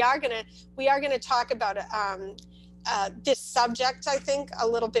 because we are going to talk about this subject, I think, a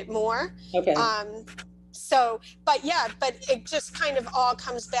little bit more. Okay. But it just kind of all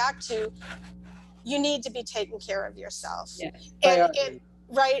comes back to, you need to be taking care of yourself. And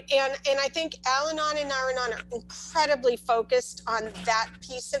I think Al-Anon and Naranon are incredibly focused on that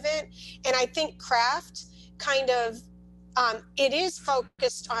piece of it. And I think Craft kind of, it is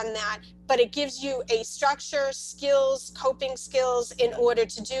focused on that, but it gives you a structure, skills, coping skills in order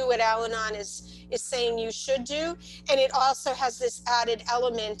to do what Al-Anon is saying you should do. And it also has this added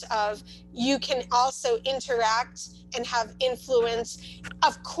element of, you can also interact and have influence.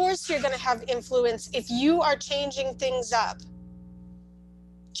 Of course, you're going to have influence if you are changing things up.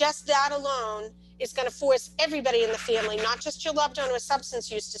 Just that alone is going to force everybody in the family, not just your loved one with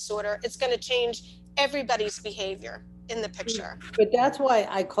substance use disorder. It's going to change everybody's behavior in the picture. But that's why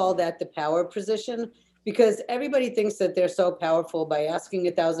I call that the power position, because everybody thinks that they're so powerful by asking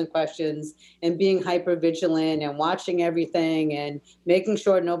 1,000 questions and being hyper vigilant and watching everything and making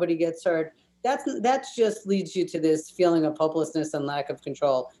sure nobody gets hurt. That just leads you to this feeling of hopelessness and lack of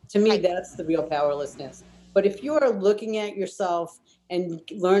control. To me, that's the real powerlessness. But if you are looking at yourself and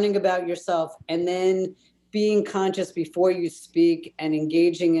learning about yourself and then being conscious before you speak and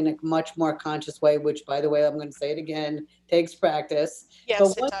engaging in a much more conscious way, which, by the way, I'm going to say it again, takes practice. Yes,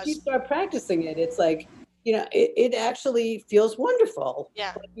 but once you start practicing it, it's like, it actually feels wonderful.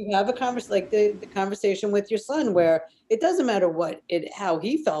 Yeah. Like you have a conversation, like the conversation with your son, where it doesn't matter how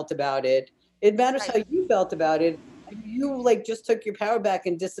he felt about it. It matters how you felt about it. You just took your power back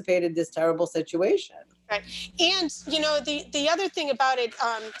and dissipated this terrible situation. Right. And, the other thing about it,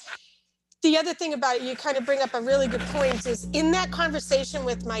 you kind of bring up a really good point, is in that conversation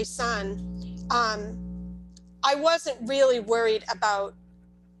with my son, I wasn't really worried about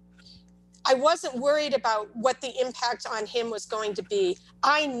what the impact on him was going to be.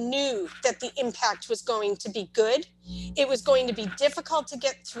 I knew that the impact was going to be good. It was going to be difficult to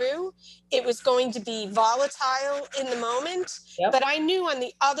get through. It was going to be volatile in the moment. Yep. But I knew on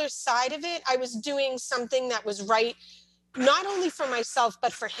the other side of it, I was doing something that was right, not only for myself,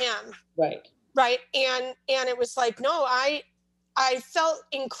 but for him. Right. Right. And it was like, no, I felt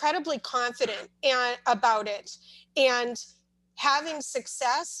incredibly confident about it. And having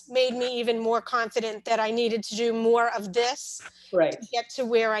success made me even more confident that I needed to do more of this to get to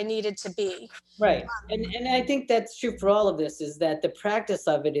where I needed to be. Right. And I think that's true for all of this, is that the practice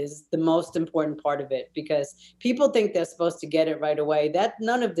of it is the most important part of it, because people think they're supposed to get it right away. That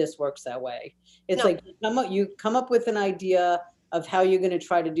none of this works that way. It's like you come up with an idea of how you're going to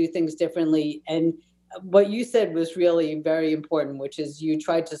try to do things differently. And what you said was really very important, which is you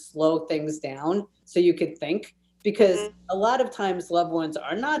tried to slow things down so you could think. Because a lot of times loved ones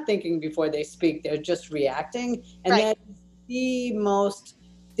are not thinking before they speak, they're just reacting. And that's the most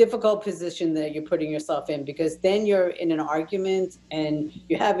difficult position that you're putting yourself in, because then you're in an argument and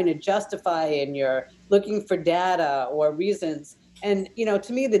you're having to justify and you're looking for data or reasons. And,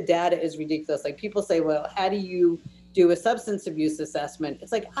 to me, the data is ridiculous. Like people say, well, how do you do a substance abuse assessment?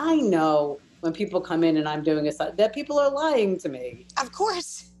 It's like, I know when people come in and I'm doing that people are lying to me. Of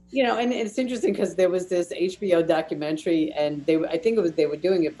course. And it's interesting because there was this HBO documentary, and they were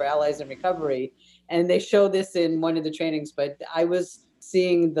doing it for Allies in Recovery, and they show this in one of the trainings, but I was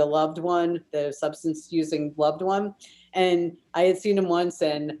seeing the loved one, the substance using loved one, and I had seen him once,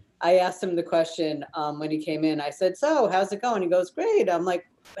 and I asked him the question when he came in. I said, so how's it going? He goes, great. I'm like,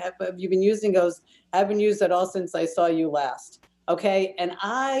 have you been using? He goes, haven't used it all since I saw you last. Okay. And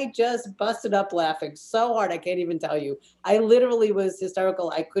I just busted up laughing so hard. I can't even tell you. I literally was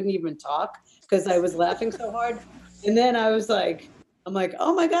hysterical. I couldn't even talk because I was laughing so hard. And then I'm like,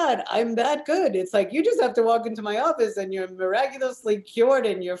 oh my God, I'm that good. It's like, you just have to walk into my office and you're miraculously cured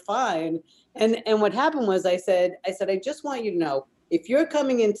and you're fine. And what happened was I said, I just want you to know, if you're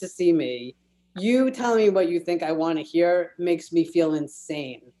coming in to see me, you telling me what you think I want to hear makes me feel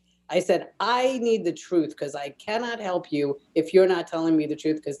insane. I said, I need the truth because I cannot help you if you're not telling me the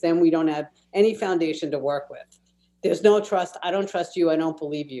truth, because then we don't have any foundation to work with. There's no trust. I don't trust you. I don't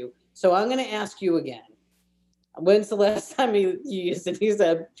believe you. So I'm going to ask you again. When's the last time you used it? He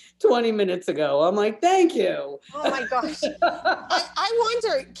said 20 minutes ago. I'm like, thank you. Oh my gosh. I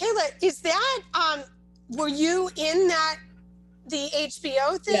wonder, Kayla, is that, were you in the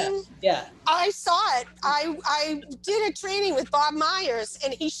HBO thing? Yeah. I saw it. I did a training with Bob Myers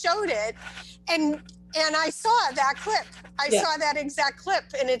and he showed it and I saw that clip. I saw that exact clip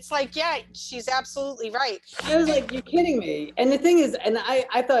and it's like, yeah, she's absolutely right. I was like, you're kidding me. And the thing is, and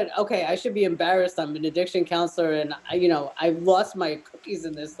I thought, okay, I should be embarrassed. I'm an addiction counselor and I've lost my cookies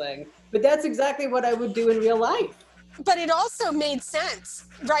in this thing, but that's exactly what I would do in real life. But it also made sense,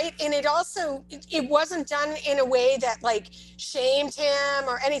 right? And it wasn't done in a way that like shamed him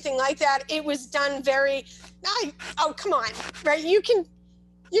or anything like that. It was done oh, come on, right? You can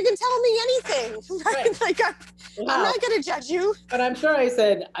tell me anything, right? Like I'm not going to judge you. But I'm sure I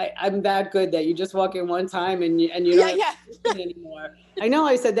said, I'm that good that you just walk in one time and you don't have to anymore. I know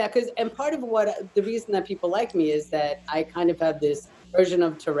I said that and part of the reason that people like me is that I kind of have this version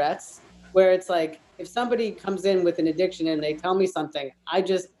of Tourette's where it's like, if somebody comes in with an addiction and they tell me something, I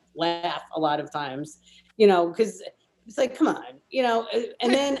just laugh a lot of times, because it's like, come on,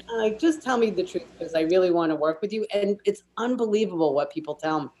 and then I just tell me the truth because I really want to work with you. And it's unbelievable what people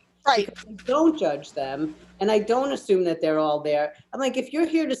tell me. Right. Because I don't judge them and I don't assume that they're all there. I'm like, if you're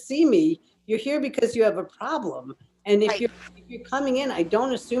here to see me, you're here because you have a problem. And if you're coming in, I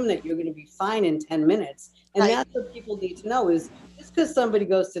don't assume that you're going to be fine in 10 minutes. And that's what people need to know is just because somebody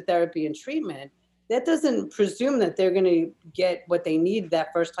goes to therapy and treatment, that doesn't presume that they're going to get what they need that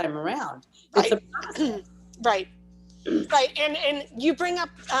first time around. It's a process. Right. And you bring up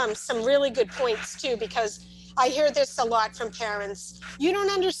some really good points too, because I hear this a lot from parents. You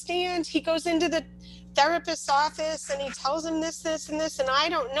don't understand. He goes into the therapist's office and he tells him this, and this, and I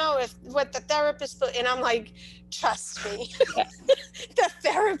don't know what the therapist, and I'm like, trust me, the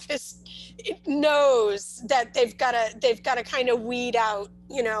therapist knows that they've got to kind of weed out,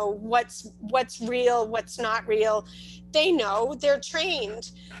 what's real, what's not real. They know, they're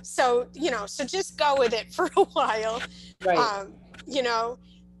trained. So, so just go with it for a while. Right.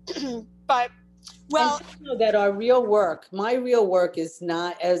 But well, that our real work, my real work is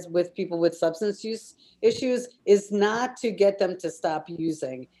not, as with people with substance use issues, is not to get them to stop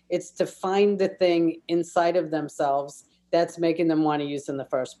using. It's to find the thing inside of themselves that's making them want to use in the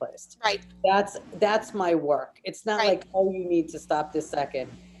first place. Right. That's my work. It's not like, oh, you need to stop this second.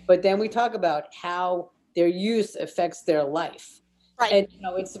 But then we talk about how their use affects their life. Right. And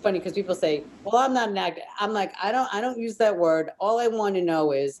it's funny because people say, well, I'm not an addict. I'm like, I don't use that word. All I want to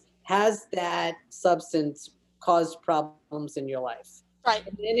know is, has that substance caused problems in your life? Right.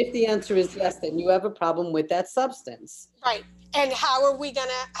 And then if the answer is yes, then you have a problem with that substance. Right. And how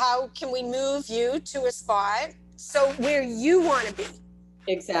can we move you to a spot so where you want to be?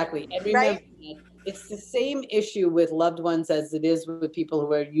 Exactly. And remember, it's the same issue with loved ones as it is with people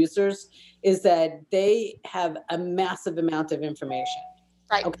who are users, is that they have a massive amount of information.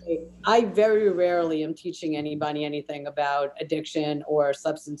 Right. Okay. I very rarely am teaching anybody anything about addiction or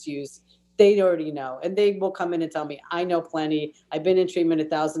substance use. They already know, and they will come in and tell me, I know plenty. I've been in treatment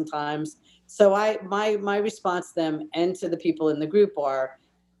 1,000 times. So my response to them and to the people in the group are,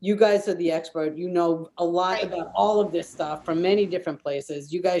 you guys are the expert. You know a lot about all of this stuff from many different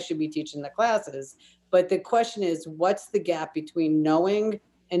places. You guys should be teaching the classes. But the question is, what's the gap between knowing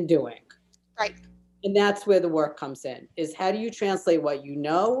and doing? Right. And that's where the work comes in, is how do you translate what you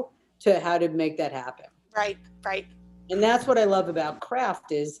know to how to make that happen? Right. And that's what I love about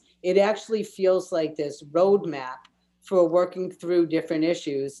craft, is it actually feels like this roadmap for working through different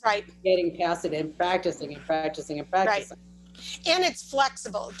issues, getting past it and practicing. Right. And it's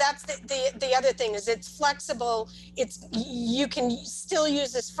flexible. That's the other thing, is it's flexible. You can still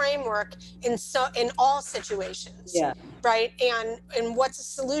use this framework in all situations. Yeah. Right. And what's a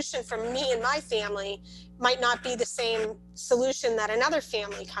solution for me and my family might not be the same solution that another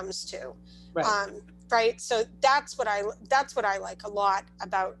family comes to. Right. Right. So that's what I like a lot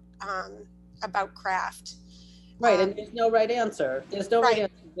about craft. Right. And there's no right answer. There's no right Right.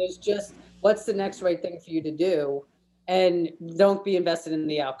 answer. There's just what's the next right thing for you to do, and don't be invested in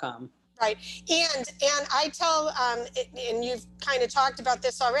the outcome. Right. And I tell, and you've kind of talked about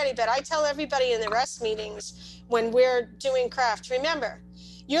this already, but I tell everybody in the rest meetings when we're doing craft, remember,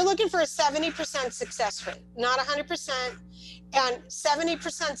 you're looking for a 70% success rate, not 100%. And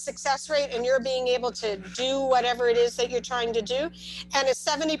 70% success rate, and you're being able to do whatever it is that you're trying to do, and a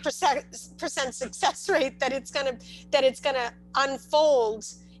 70% success rate that it's gonna unfold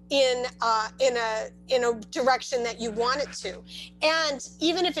in a direction that you want it to. And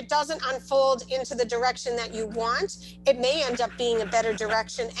even if it doesn't unfold into the direction that you want, it may end up being a better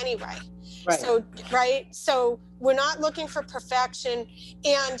direction anyway. Right. So, right. So we're not looking for perfection.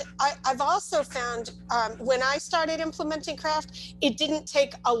 And I've also found when I started implementing craft, it didn't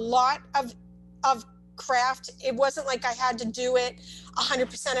take a lot of craft. It wasn't like I had to do it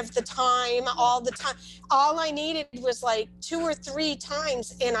 100% of the time, all the time. All I needed was like 2 or 3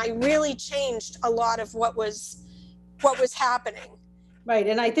 times, and I really changed a lot of what was happening. Right.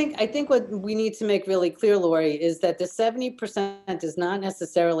 And I think what we need to make really clear, Lori, is that the 70% is not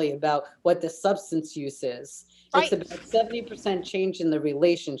necessarily about what the substance use is. Right. It's about 70% change in the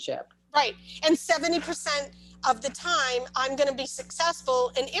relationship. Right. And 70% of the time, I'm going to be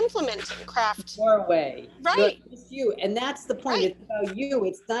successful in implementing craft. Your way. Right. It's you. And that's the point. Right. It's about you.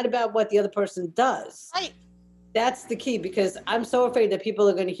 It's not about what the other person does. Right. That's the key, because I'm so afraid that people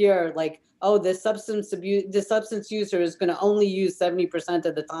are going to hear like, oh, the substance user is going to only use 70%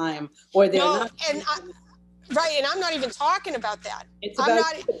 of the time, or they're not. Right, and I'm not even talking about that. It's about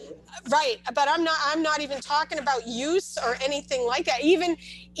right, but I'm not even talking about use or anything like that. Even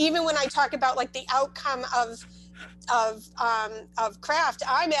when I talk about like the outcome of craft,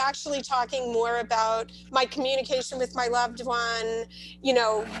 I'm actually talking more about my communication with my loved one, you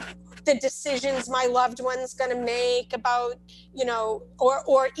know, the decisions my loved one's going to make about, you know,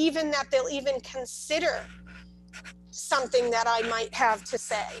 or even that they'll even consider something that I might have to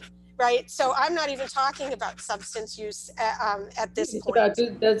say. Right. So I'm not even talking about substance use at this point. About,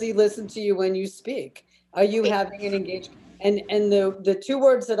 does he listen to you when you speak? Are you having an engagement? And the 2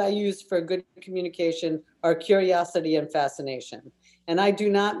 words that I use for good communication are curiosity and fascination. And I do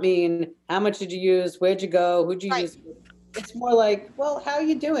not mean how much did you use, where'd you go, who'd you use? It's more like, well, how are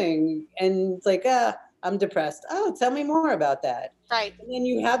you doing? And it's like, I'm depressed. Oh, tell me more about that. Right. And then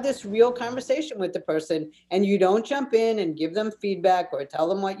you have this real conversation with the person, and you don't jump in and give them feedback or tell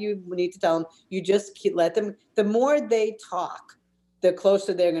them what you need to tell them. You just let them. The more they talk, the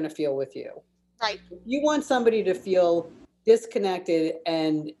closer they're going to feel with you. Right. If you want somebody to feel disconnected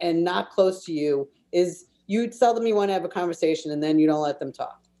and not close to you, is you tell them you want to have a conversation, and then you don't let them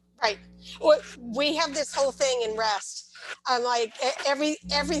talk. Right. Well, we have this whole thing in REST. I'm like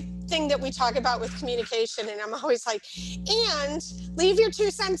everything that we talk about with communication, and I'm always like, and leave your 2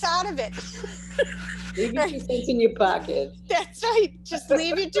 cents out of it. Leave your 2 cents in your pocket. That's right. Just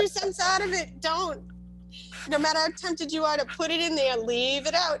leave your 2 cents out of it. Don't. No matter how tempted you are to put it in there, leave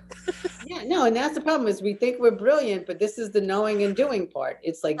it out. Yeah, no, and that's the problem, is we think we're brilliant, but this is the knowing and doing part.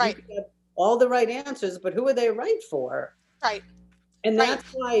 It's like you can have all the right answers, but who are they right for? Right. And that's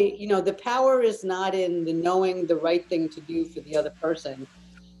why, you know, the power is not in the knowing the right thing to do for the other person.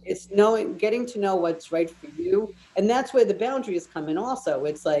 It's getting to know what's right for you. And that's where the boundaries come in also.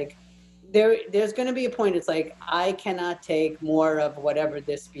 It's like, there's going to be a point, it's like, I cannot take more of whatever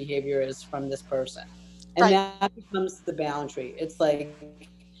this behavior is from this person. And that becomes the boundary. It's like,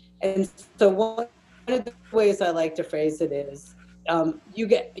 and so one of the ways I like to phrase it is, you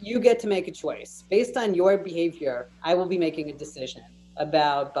get to make a choice based on your behavior. I will be making a decision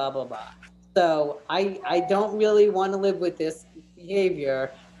about blah blah blah. So I don't really want to live with this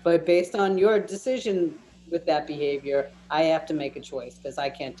behavior, but based on your decision with that behavior, I have to make a choice because I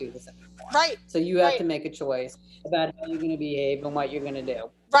can't do this anymore. Right. So you have to make a choice about how you're going to behave and what you're going to do.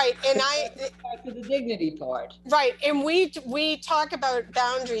 Right. And back to the dignity part. Right. And we talk about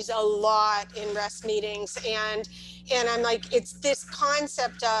boundaries a lot in REST meetings, and I'm like, it's this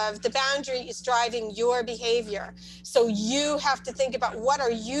concept of the boundary is driving your behavior. So you have to think about, what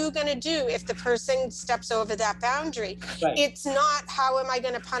are you going to do if the person steps over that boundary? Right. It's not, how am I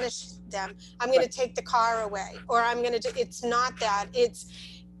going to punish them? I'm going to take the car away, or I'm going to do, it's not that. It's,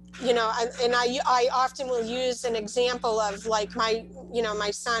 you know, and I often will use an example of like my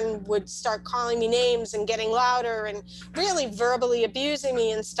son would start calling me names and getting louder and really verbally abusing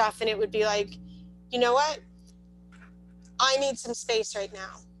me and stuff. And it would be like, you know what? I need some space right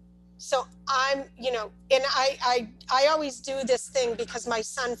now. So I'm, you know, and I always do this thing because my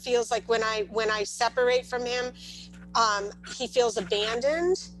son feels like when I separate from him, he feels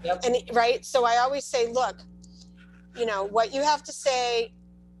abandoned. Yep. And right. So I always say, look, what you have to say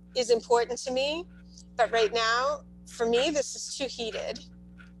is important to me, but right now, for me, this is too heated.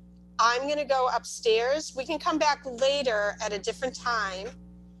 I'm going to go upstairs. We can come back later at a different time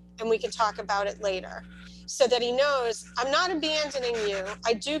and we can talk about it later, so that he knows I'm not abandoning you.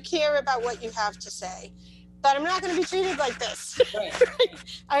 I do care about what you have to say, but I'm not going to be treated like this. Right.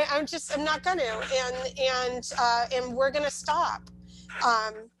 I'm not going to, and we're going to stop.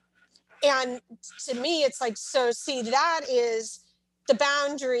 And to me, it's like, so see, that is the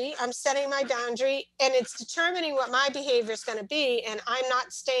boundary. I'm setting my boundary, and it's determining what my behavior is going to be. And I'm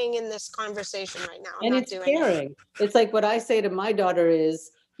not staying in this conversation right now. And it's caring. It's like what I say to my daughter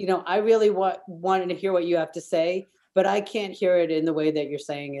is, I really wanted to hear what you have to say, but I can't hear it in the way that you're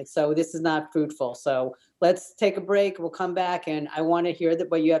saying it. So this is not fruitful. So let's take a break. We'll come back, and I want to hear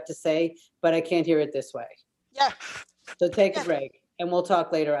what you have to say, but I can't hear it this way. Yeah. So take a break. And we'll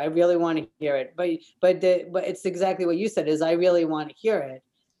talk later. I really want to hear it, but it's exactly what you said. Is I really want to hear it,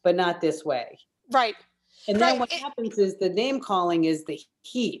 but not this way. Right. And then what happens is the name calling is the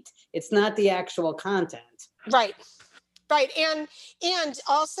heat. It's not the actual content. Right. Right. And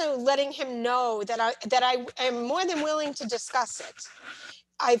also letting him know that I am more than willing to discuss it,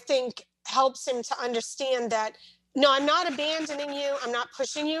 I think helps him to understand that, no, I'm not abandoning you. I'm not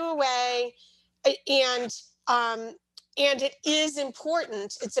pushing you away. And it is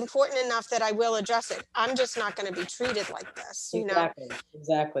important. It's important enough that I will address it. I'm just not going to be treated like this,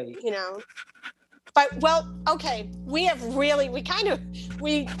 Exactly. But okay. We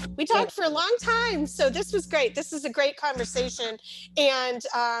talked for a long time. So this was great. This is a great conversation. And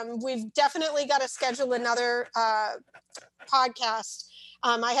we've definitely got to schedule another podcast.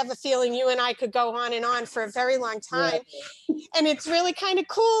 I have a feeling you and I could go on and on for a very long time. Yeah. And it's really kind of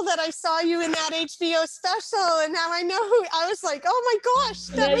cool that I saw you in that HBO special. And now I know I was like, oh my gosh,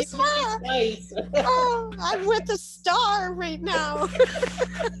 that was her. Nice. Oh, I'm with a star right now.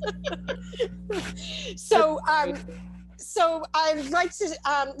 So I'd like to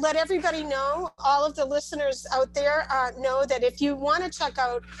let everybody know, all of the listeners out there know that if you want to check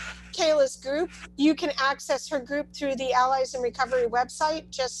out Kayla's group, you can access her group through the Allies in Recovery website.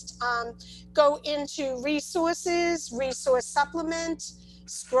 Just go into resources, resource supplement,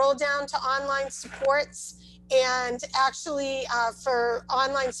 scroll down to online supports, and actually for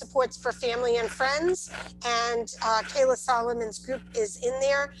online supports for family and friends. And Kayla Solomon's group is in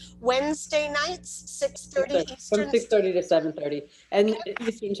there Wednesday nights, 6:30 Eastern. From 6:30 to 7:30 and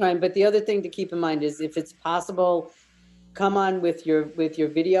Eastern time. But the other thing to keep in mind is, if it's possible, come on with your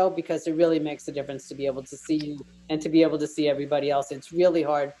video, because it really makes a difference to be able to see you and to be able to see everybody else. It's really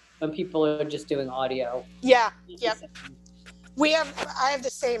hard when people are just doing audio. Yeah. Yep. I have the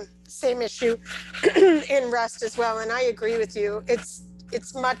same issue in Rest as well, and I agree with you.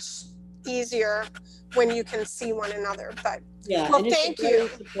 It's much easier when you can see one another. But well, thank you.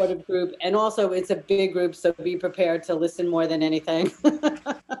 It's a very supportive group, and also it's a big group, so be prepared to listen more than anything.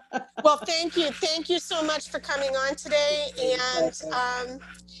 Well, thank you so much for coming on today, and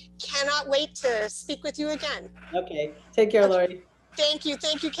cannot wait to speak with you again. Okay, take care, Lori. Thank you,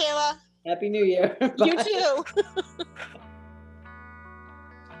 Kayla. Happy New Year. You too.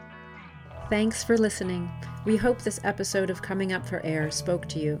 Thanks for listening. We hope this episode of Coming Up for Air spoke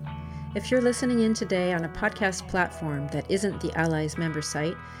to you. If you're listening in today on a podcast platform that isn't the Allies member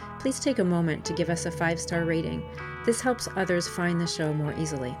site, please take a moment to give us a 5-star rating. This helps others find the show more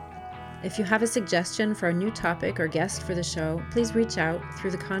easily. If you have a suggestion for a new topic or guest for the show, please reach out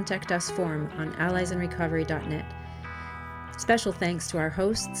through the Contact Us form on alliesinrecovery.net. Special thanks to our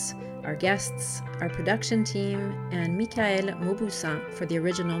hosts, our guests, our production team, and Michael Mauboussin for the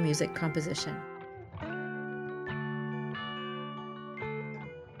original music composition.